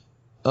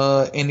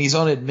 And he's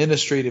on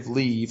administrative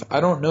leave.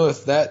 I don't know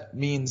if that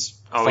means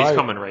he's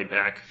coming right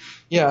back.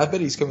 Yeah, I bet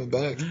he's coming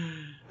back.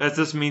 That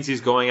just means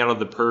he's going out of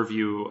the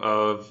purview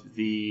of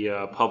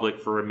the public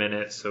for a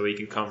minute so he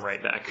can come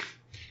right back.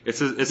 It's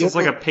just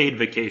like a paid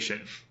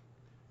vacation.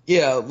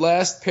 Yeah,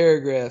 last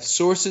paragraph.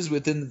 Sources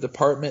within the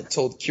department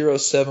told Kiro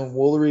 7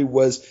 Woolery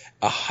was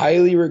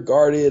highly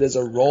regarded as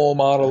a role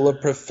model of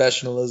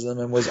professionalism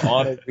and was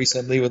honored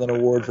recently with an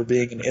award for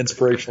being an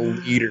inspirational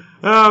leader.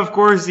 Oh, of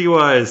course he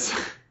was.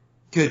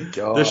 Good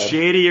God. The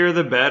shadier,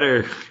 the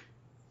better.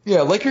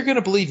 Yeah, like you're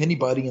gonna believe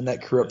anybody in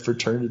that corrupt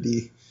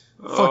fraternity.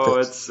 Fuck Oh,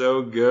 us. it's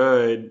so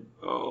good.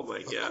 Oh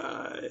my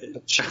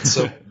god.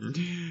 So,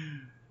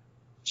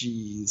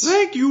 jeez.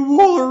 Thank you,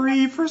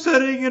 Woolery, for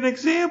setting an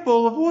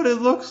example of what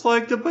it looks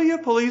like to be a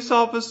police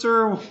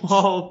officer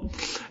while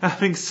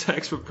having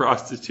sex with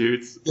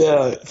prostitutes.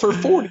 Yeah, for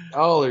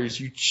 $40,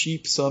 you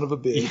cheap son of a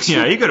bitch.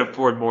 Yeah, you could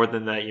afford more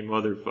than that, you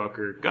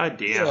motherfucker. God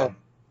damn. Yeah.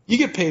 You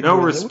get paid No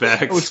more than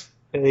that. respect. We know it's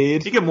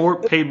paid. You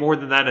get paid more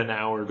than that an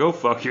hour. Go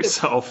fuck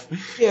yourself.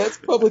 Yeah, it's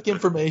public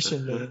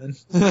information, man.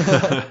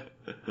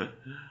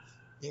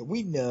 Yeah,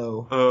 we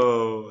know.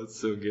 Oh, it's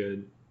so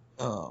good.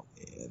 Oh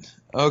man.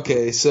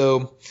 Okay,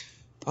 so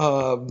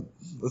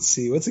let's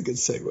see. What's a good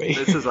segue?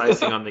 This is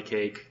icing on the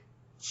cake.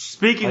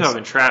 Speaking of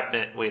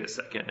entrapment, wait a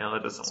second. No,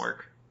 that doesn't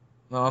work.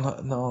 No,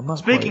 I'm not.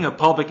 Speaking of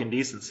public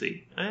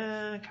indecency,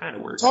 kind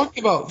of works.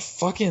 Talking about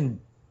fucking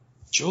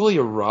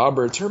Julia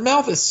Roberts, her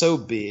mouth is so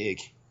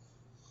big.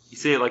 You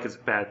say it like it's a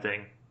bad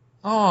thing.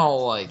 I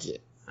don't like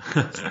it.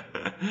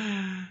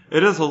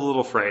 It is a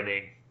little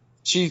frightening.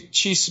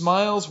 She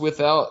smiles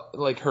without,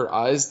 like, her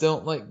eyes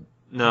don't, like.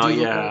 No, do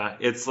yeah,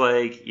 it's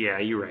like, yeah,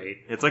 you're right.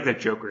 It's like the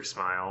Joker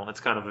smile.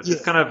 It's kind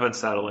of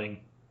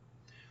unsettling.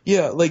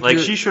 Yeah, like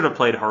she should have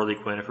played Harley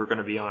Quinn if we're going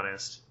to be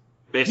honest,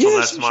 based Yeah,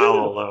 on that she smile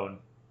should've. alone.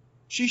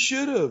 She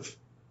should have.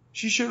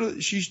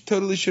 She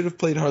totally should have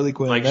played Harley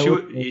Quinn. Like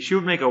That she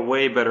would make a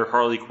way better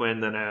Harley Quinn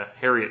than a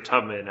Harriet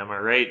Tubman. Am I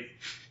right?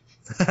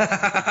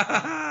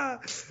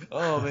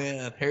 Oh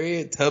man,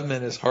 Harriet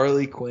Tubman is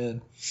Harley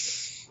Quinn.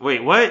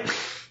 Wait, what?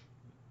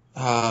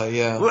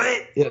 Yeah.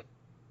 What? Yeah,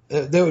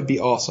 that would be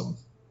awesome.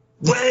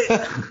 What?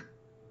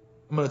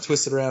 I'm gonna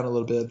twist it around a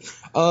little bit.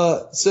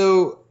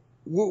 So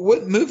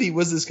what movie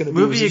was this gonna be?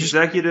 Movie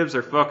executives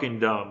are fucking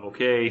dumb.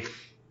 Okay.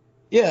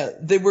 Yeah,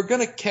 they were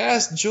gonna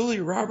cast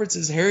Julia Roberts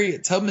as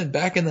Harriet Tubman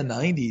back in the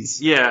 90s.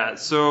 Yeah,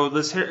 so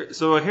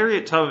a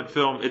Harriet Tubman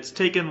film, it's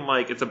taken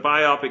it's a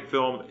biopic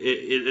film.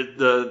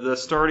 The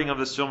starting of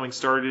this filming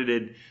started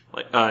in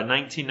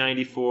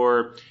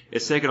 1994.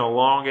 It's taken a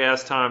long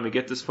ass time to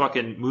get this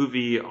fucking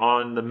movie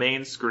on the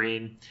main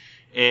screen.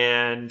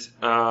 And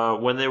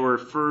when they were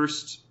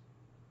first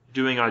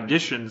doing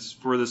auditions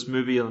for this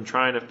movie and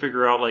trying to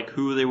figure out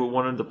who they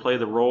wanted to play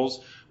the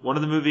roles, one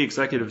of the movie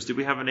executives, did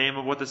we have a name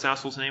of what this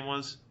asshole's name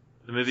was?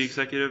 The movie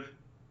executive?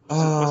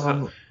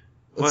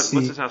 What's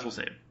this asshole's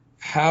name?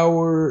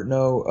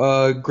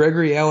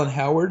 Gregory Allen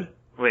Howard.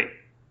 Wait.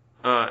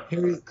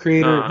 Harriet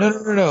creator.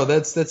 No.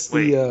 That's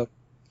wait. the.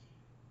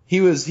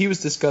 He was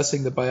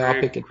discussing the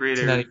biopic in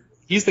Creator. 1990.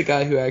 He's the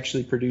guy who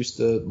actually produced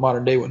the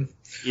modern day one.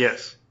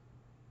 Yes.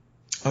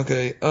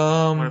 Okay.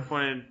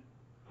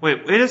 Wait,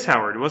 it is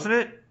Howard, wasn't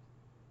it?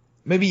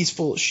 Maybe he's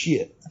full of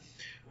shit.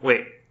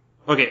 Wait.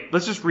 Okay,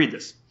 let's just read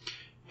this.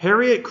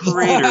 Harriet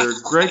creator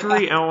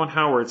Gregory Allen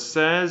Howard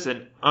says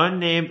an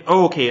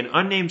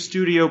unnamed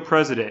studio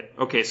president.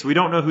 Okay, so we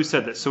don't know who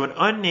said this. So an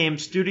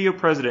unnamed studio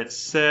president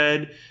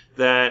said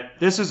that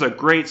this is a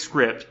great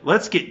script.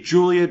 Let's get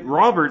Julia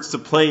Roberts to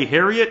play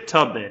Harriet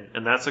Tubman.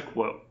 And that's a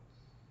quote.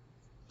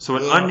 So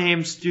an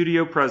unnamed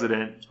studio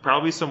president,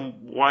 probably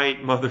some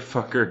white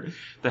motherfucker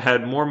that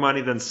had more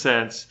money than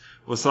sense,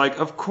 was like,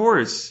 of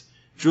course,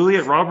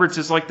 Juliet Roberts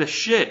is like the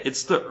shit.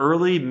 It's the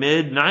early,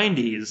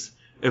 mid-90s.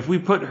 If we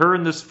put her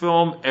in this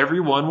film,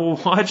 everyone will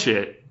watch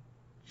it.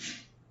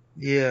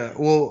 Yeah,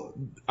 well,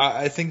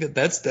 I think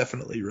that's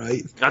definitely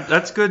right.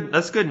 That's good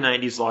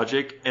 90s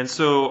logic. And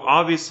so,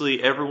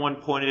 obviously, everyone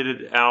pointed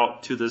it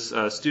out to this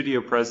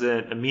studio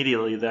president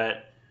immediately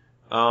that,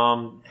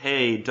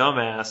 hey,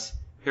 dumbass,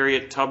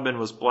 Harriet Tubman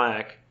was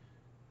black.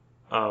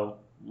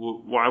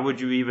 Why would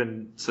you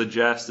even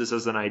suggest this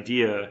as an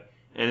idea?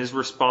 And his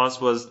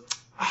response was,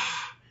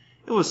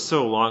 it was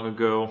so long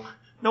ago.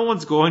 No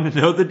one's going to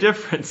know the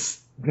difference.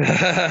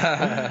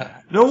 No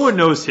one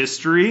knows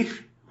history.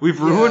 We've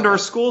ruined our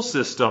school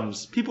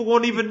systems. People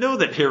won't even know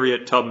that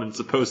Harriet Tubman's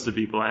supposed to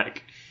be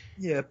black.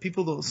 Yeah,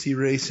 people don't see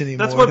race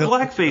anymore. That's what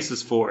blackface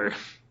is for.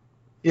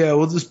 Yeah,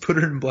 we'll just put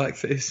her in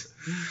blackface.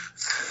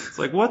 It's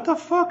like, what the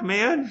fuck,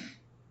 man?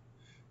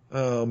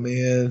 Oh,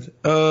 man.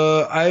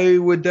 I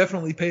would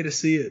definitely pay to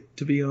see it,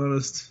 to be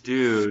honest.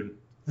 Dude.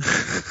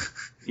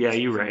 Yeah,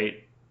 you're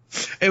right.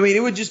 I mean, it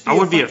would just be I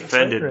would be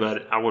offended,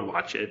 but I would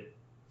watch it.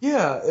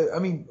 Yeah, I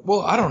mean,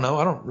 well, I don't know.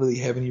 I don't really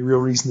have any real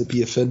reason to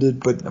be offended,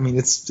 but I mean,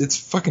 it's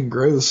fucking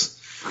gross.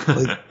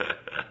 Like,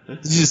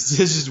 it's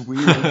just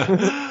weird.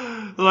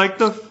 Like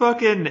the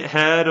fucking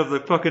head of the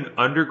fucking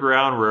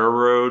Underground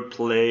Railroad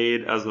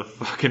played as a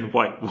fucking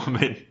white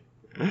woman.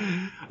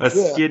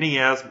 Skinny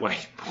ass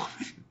white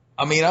woman.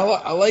 I mean,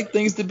 I like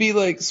things to be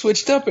like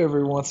switched up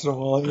every once in a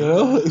while, you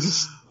know?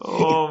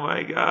 Oh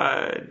my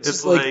god.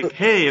 It's like,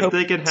 hey, if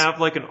they could have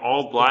like an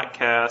all black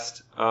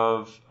cast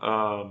of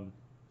I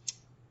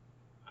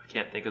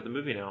can't think of the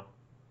movie now.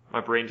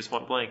 My brain just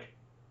went blank.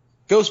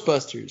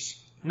 Ghostbusters.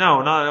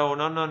 No, not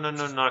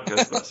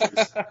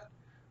Ghostbusters.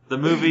 The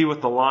movie with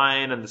the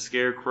lion and the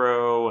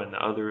scarecrow and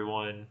the other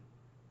one.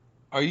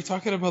 Are you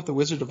talking about the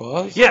Wizard of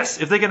Oz?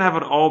 Yes, if they can have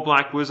an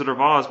all-black Wizard of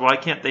Oz, why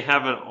can't they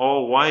have an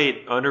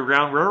all-white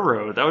Underground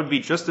Railroad? That would be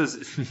just as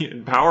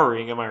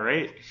empowering, am I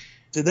right?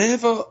 Did they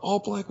have an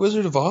all-black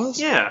Wizard of Oz?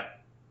 Yeah.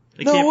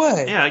 No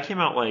way. Yeah, it came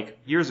out like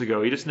years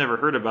ago. You just never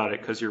heard about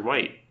it because you're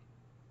white.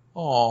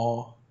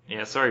 Aw.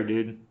 Yeah, sorry,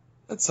 dude.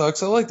 That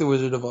sucks. I like the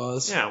Wizard of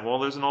Oz. Yeah, well,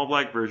 there's an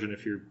all-black version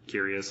if you're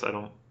curious. I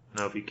don't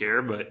know if you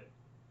care, but...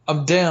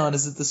 I'm down.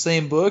 Is it the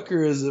same book,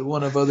 or is it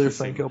one of other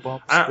Franco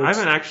Baum's books? I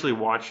haven't actually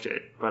watched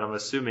it, but I'm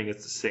assuming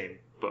it's the same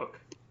book.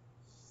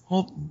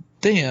 Well,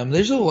 damn.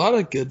 There's a lot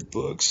of good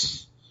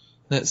books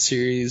in that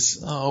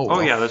series. Oh,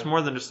 yeah, there's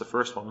more than just the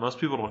first one. Most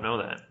people don't know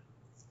that.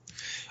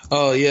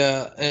 Oh,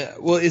 yeah.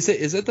 Well, is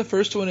that the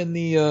first one in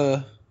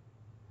the...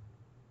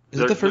 Is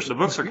it the first? The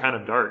books are kind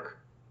of dark.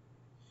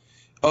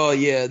 Oh,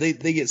 yeah. They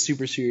get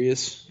super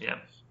serious. Yeah.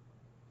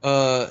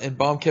 And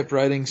Baum kept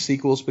writing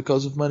sequels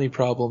because of money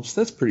problems.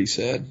 That's pretty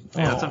sad.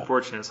 Yeah, that's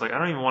unfortunate. It's like, I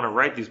don't even want to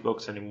write these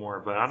books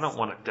anymore, but I don't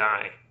want to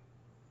die.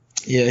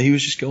 Yeah, he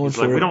was just going He's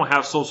for like, it. we don't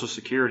have Social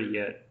Security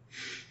yet.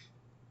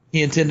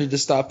 He intended to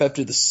stop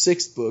after the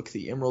 6th book,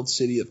 The Emerald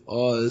City of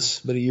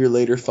Oz, but a year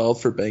later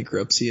filed for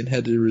bankruptcy and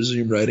had to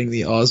resume writing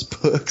the Oz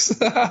books.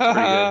 Pretty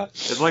good.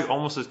 It's like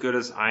almost as good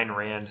as Ayn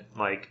Rand,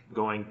 like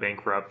going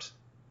bankrupt.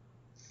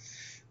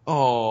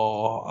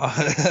 Oh,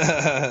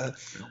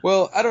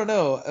 well, I don't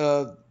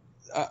know.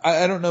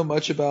 I don't know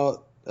much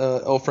about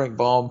L. Frank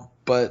Baum,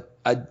 but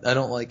I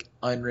don't like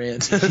Ayn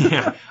Rand.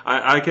 Yeah,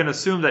 I can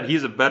assume that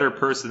he's a better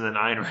person than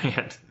Ayn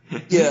Rand.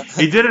 Yeah.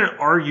 He didn't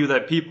argue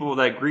that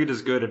greed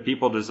is good and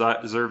people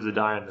deserve to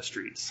die on the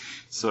streets.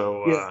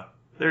 So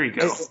there you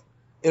go.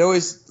 It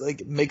always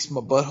makes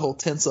my butthole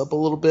tense up a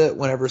little bit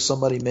whenever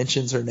somebody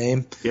mentions her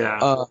name.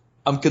 Yeah.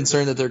 I'm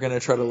concerned that they're going to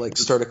try to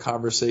start a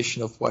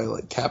conversation of why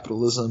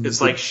capitalism.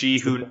 It's like she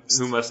who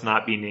must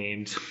not be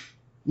named.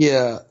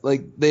 Yeah,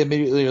 they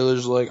immediately are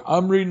just like,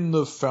 I'm reading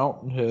The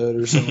Fountainhead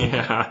or something.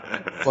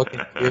 Yeah.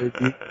 Fucking weird,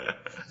 dude.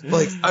 I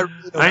really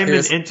don't I'm care.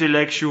 an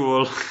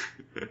intellectual.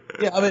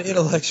 Yeah, I'm an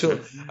intellectual.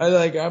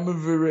 I'm a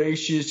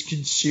voracious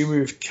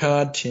consumer of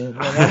content.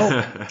 I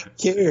don't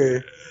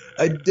care.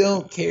 I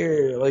don't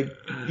care.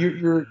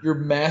 You're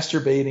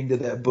masturbating to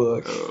that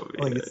book. Oh,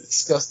 yeah. It's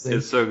disgusting.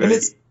 It's so good. And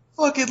it's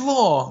fucking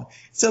long.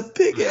 It's a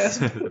big ass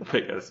book.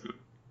 Big ass book.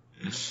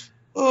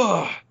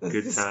 Oh,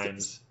 Good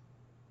times.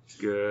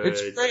 Good.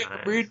 It's great.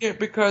 times. I'm reading it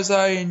because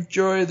I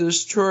enjoy the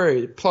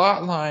story. The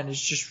plot line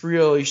is just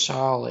really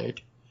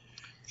solid.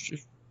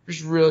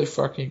 It's really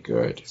fucking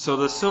good. So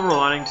the silver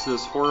lining to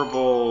this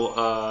horrible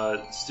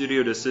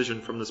studio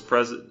decision from this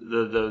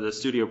the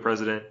studio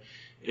president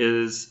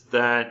is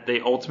that they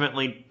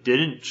ultimately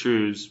didn't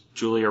choose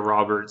Julia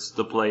Roberts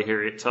to play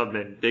Harriet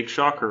Tubman. Big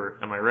shocker,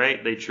 am I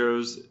right? They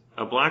chose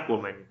a black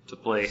woman to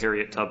play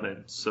Harriet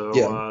Tubman.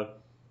 So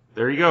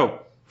there you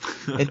go.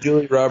 And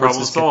Julia Roberts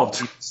Problem is solved.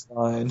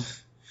 Fine.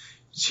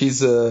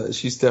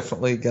 She's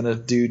definitely gonna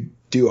do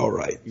all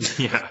right.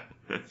 Yeah.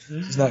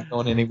 She's not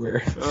going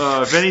anywhere.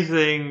 If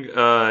anything,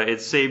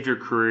 it saved her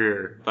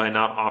career by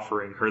not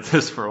offering her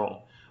this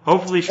role.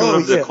 Hopefully she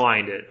would have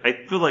declined it. I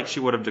feel like she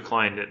would have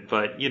declined it,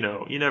 but you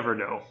never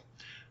know.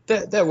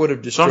 That would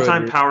have destroyed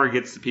Sometimes her. power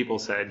gets to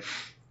people's head.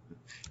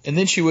 And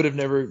then she would have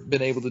never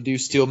been able to do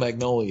Steel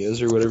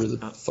Magnolias or whatever the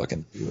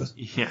fucking thing was.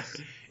 Yeah.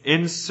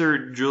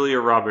 Insert Julia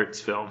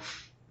Roberts film.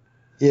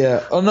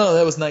 Yeah. Oh no,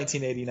 that was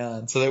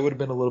 1989, so that would have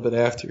been a little bit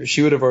after.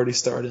 She would have already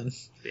started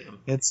Damn.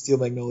 in Steel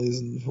Magnolias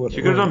and whatnot.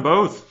 She could have done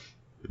both.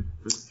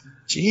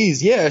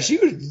 Jeez, yeah, she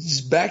would have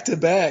just back to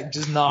back,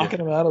 just knocking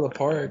them out of the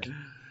park.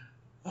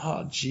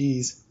 Oh,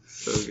 jeez.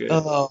 So good.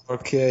 Oh,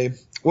 okay.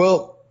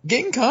 Well,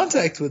 get in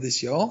contact with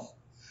us, y'all.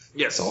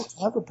 Yes. There's all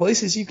kinds of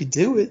places you could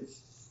do it.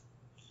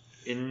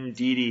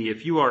 Indeedy.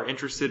 If you are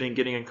interested in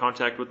getting in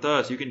contact with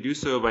us, you can do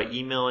so by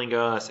emailing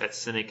us at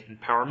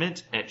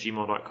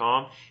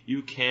cynicempowerment@gmail.com.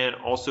 You can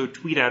also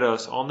tweet at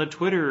us on the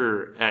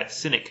Twitter at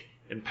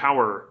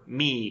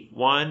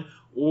cynicempowerme1,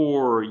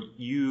 or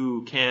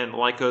you can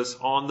like us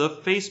on the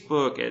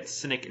Facebook at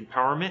Cynic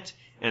Empowerment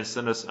and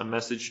send us a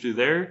message through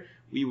there.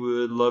 We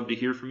would love to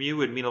hear from you. It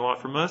would mean a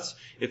lot from us.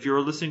 If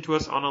you're listening to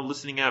us on a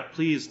listening app,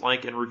 please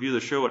like and review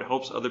the show. It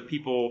helps other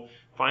people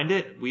find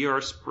it. We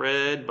are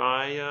spread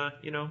by,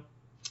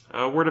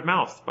 word of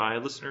mouth by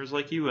listeners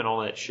like you and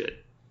all that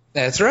shit.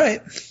 That's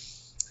right.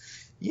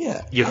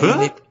 Yeah.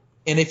 Yeah.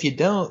 And if you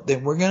don't,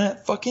 then we're going to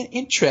fucking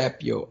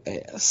entrap your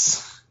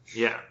ass.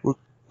 Yeah.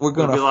 We're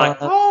going to be like,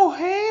 oh,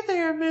 hey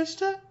there,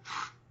 mister.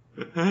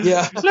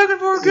 Yeah. Looking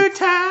for a good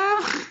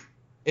time?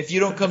 If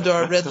you don't come to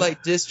our red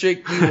light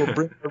district, we will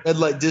bring the red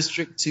light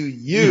district to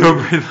you.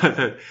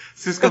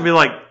 It's just going to be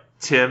like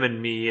Tim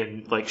and me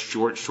in like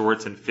short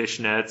shorts and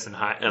fishnets and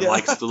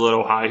like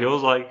stiletto high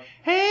heels, like,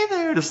 hey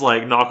there, just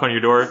like knock on your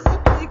door.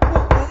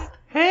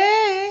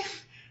 Hey,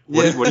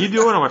 what are you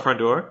doing on my front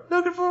door?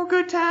 Looking for a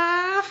good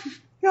time.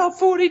 Got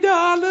 $40.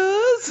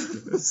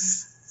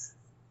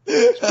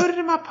 Put it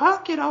in my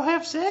pocket. I'll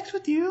have sex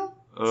with you.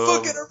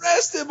 Fucking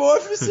arrest him,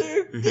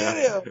 officer! Get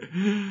him!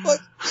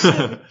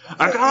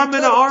 I got him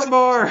in an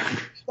armbar.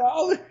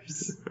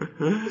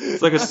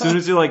 It's like as soon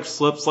as he like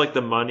slips like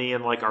the money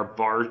in like our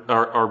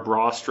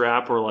bra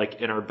strap or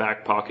like in our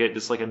back pocket,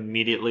 just like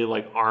immediately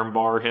like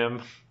armbar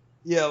him.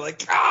 Yeah,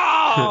 like,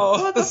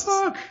 oh, what the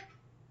fuck?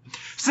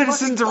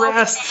 Citizen's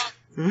arrest.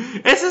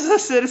 This is a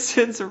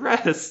citizen's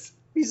arrest.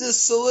 He's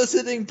just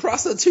soliciting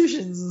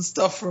prostitutions and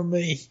stuff from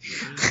me.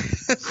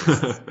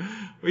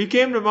 Well, you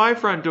came to my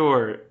front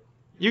door.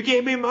 You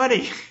gave me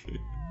money.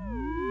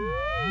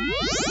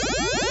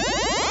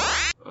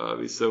 Oh,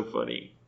 it'd be so funny.